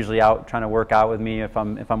up. They're usually out trying to work out with me if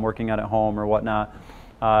I'm working out at home or whatnot.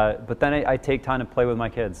 But then I take time to play with my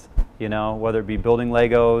kids, you know, whether it be building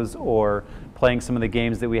Legos or playing some of the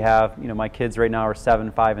games that we have. You know, my kids right now are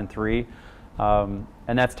 7, 5, and 3.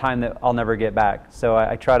 And that's time that I'll never get back. So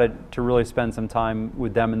I try to really spend some time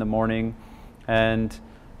with them in the morning. And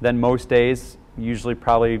then most days, usually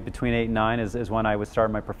probably between 8 and 9 is when I would start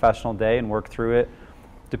my professional day and work through it.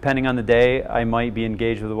 Depending on the day, I might be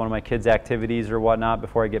engaged with one of my kids' activities or whatnot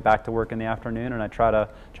before I get back to work in the afternoon. And I try to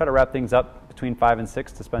wrap things up between 5 and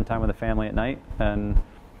 6 to spend time with the family at night. And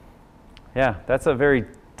yeah, that's a very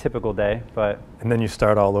typical day. And then you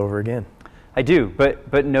start all over again. I do,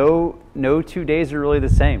 but no 2 days are really the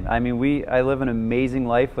same. I mean, I live an amazing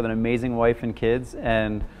life with an amazing wife and kids,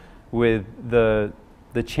 and with the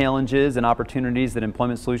challenges and opportunities that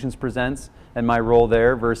Employment Solutions presents and my role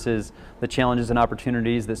there versus the challenges and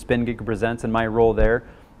opportunities that SpinGig presents and my role there,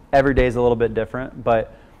 every day is a little bit different.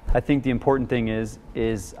 But I think the important thing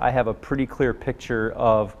is I have a pretty clear picture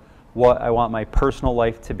of what I want my personal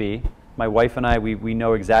life to be. My wife and I, we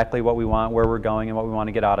know exactly what we want, where we're going, and what we want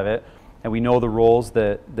to get out of it. And we know the roles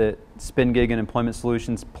that SpinGig and Employment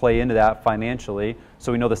Solutions play into that financially.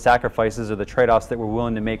 So we know the sacrifices or the trade-offs that we're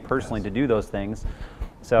willing to make personally to do those things.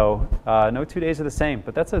 So no 2 days are the same,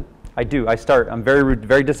 but I'm very,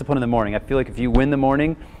 very disciplined in the morning. I feel like if you win the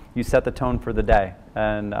morning, you set the tone for the day.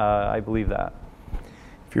 And I believe that.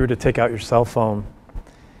 If you were to take out your cell phone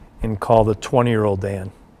and call the 20-year-old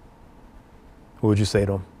Dan, what would you say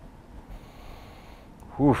to him?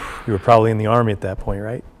 Oof. You were probably in the Army at that point,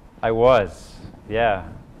 right? I was, yeah.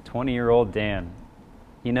 20-year-old Dan.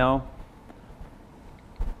 You know,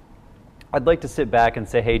 I'd like to sit back and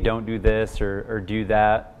say, hey, don't do this or do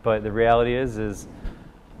that. But the reality is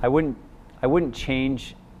I wouldn't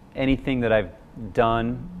change anything that I've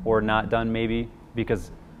done or not done maybe,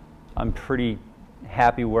 because I'm pretty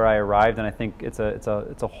happy where I arrived, and I think it's a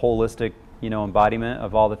holistic, you know, embodiment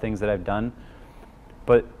of all the things that I've done.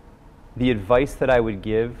 But the advice that I would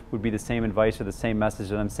give would be the same advice or the same message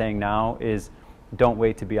that I'm saying now is don't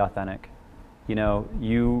wait to be authentic. You know,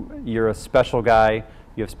 you're a special guy,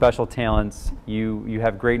 you have special talents, you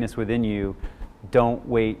have greatness within you. Don't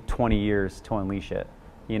wait 20 years to unleash it,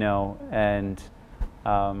 you know, and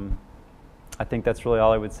I think that's really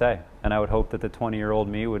all I would say. And I would hope that the 20-year-old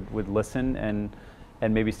me would listen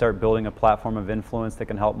and maybe start building a platform of influence that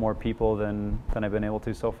can help more people than I've been able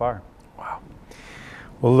to so far. Wow.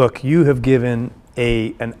 Well, look, you have given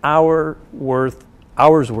an hour's worth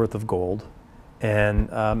of gold,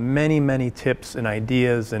 and many, many tips and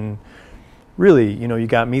ideas, and really, you know, you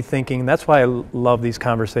got me thinking. That's why I love these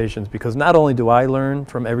conversations, because not only do I learn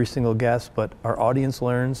from every single guest, but our audience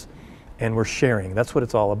learns, and we're sharing. That's what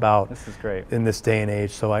it's all about. This is great. In this day and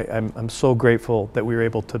age. So I'm so grateful that we were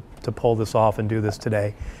able to pull this off and do this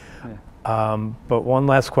today. But one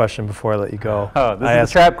last question before I let you go. Oh, this is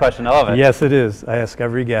a trap question. I love it. Yes, it is. I ask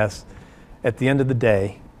every guest, at the end of the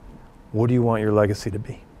day, what do you want your legacy to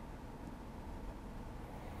be?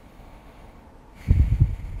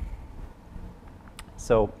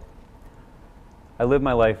 So I live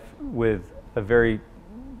my life with a very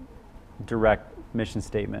direct mission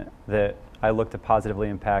statement that I look to positively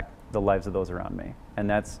impact the lives of those around me. And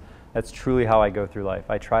that's truly how I go through life.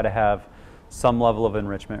 I try to have some level of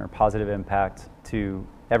enrichment or positive impact to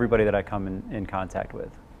everybody that I come in contact with.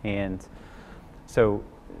 And so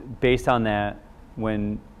based on that,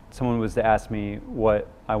 when someone was to ask me what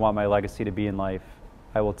I want my legacy to be in life,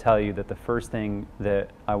 I will tell you that the first thing that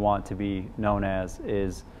I want to be known as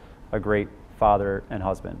is a great father and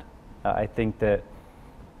husband. I think that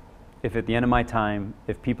if at the end of my time,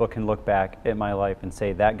 if people can look back at my life and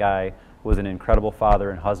say that guy was an incredible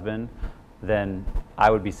father and husband, then I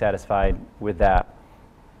would be satisfied with that.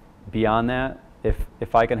 Beyond that,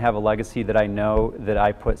 if I can have a legacy that I know that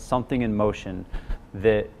I put something in motion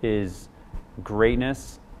that is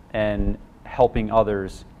greatness and helping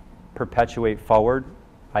others perpetuate forward,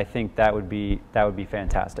 I think that would be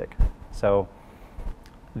fantastic. So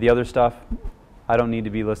the other stuff, I don't need to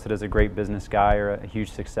be listed as a great business guy or a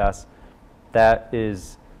huge success.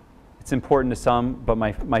 It's important to some, but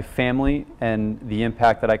my family and the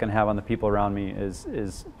impact that I can have on the people around me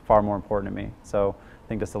is far more important to me. So I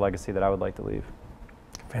think that's the legacy that I would like to leave.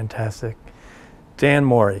 Fantastic. Dan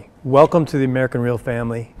Mori, welcome to the American Real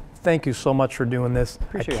family. Thank you so much for doing this.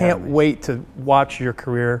 Appreciate I can't wait to watch your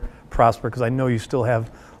career prosper, because I know you still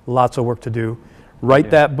have lots of work to do. Write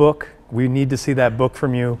that book. We need to see that book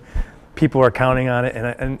from you. People are counting on it,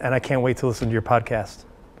 and I can't wait to listen to your podcast.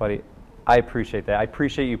 Buddy, I appreciate that. I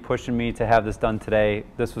appreciate you pushing me to have this done today.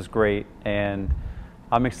 This was great, and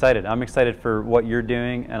I'm excited. I'm excited for what you're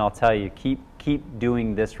doing, and I'll tell you, keep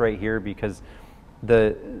doing this right here, because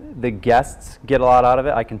the guests get a lot out of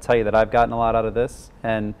it. I can tell you that I've gotten a lot out of this,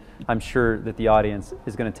 and I'm sure that the audience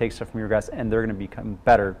is going to take stuff from your guests, and they're going to become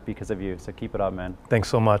better because of you. So keep it up, man. Thanks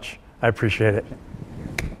so much. I appreciate it.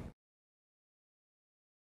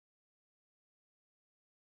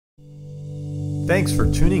 Thanks for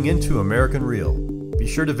tuning into American Real. Be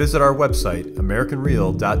sure to visit our website,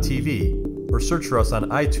 americanreal.tv, or search for us on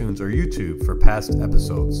iTunes or YouTube for past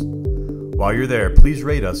episodes. While you're there, please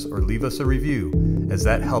rate us or leave us a review, as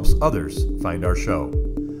that helps others find our show.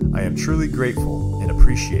 I am truly grateful and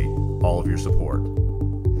appreciate all of your support.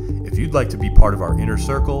 If you'd like to be part of our inner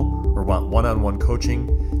circle or want one-on-one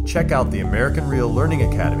coaching, check out the American Real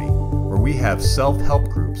Learning Academy, where we have self-help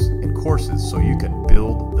groups and courses so you can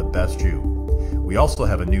build the best you. We also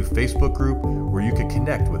have a new Facebook group where you can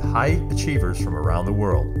connect with high achievers from around the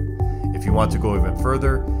world. If you want to go even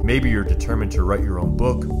further, maybe you're determined to write your own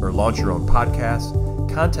book or launch your own podcast,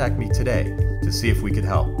 contact me today to see if we could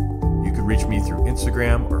help. You can reach me through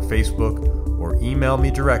Instagram or Facebook, or email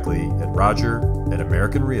me directly at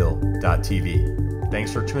roger@americanreal.tv.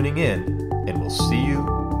 Thanks for tuning in, and we'll see you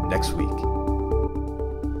next week.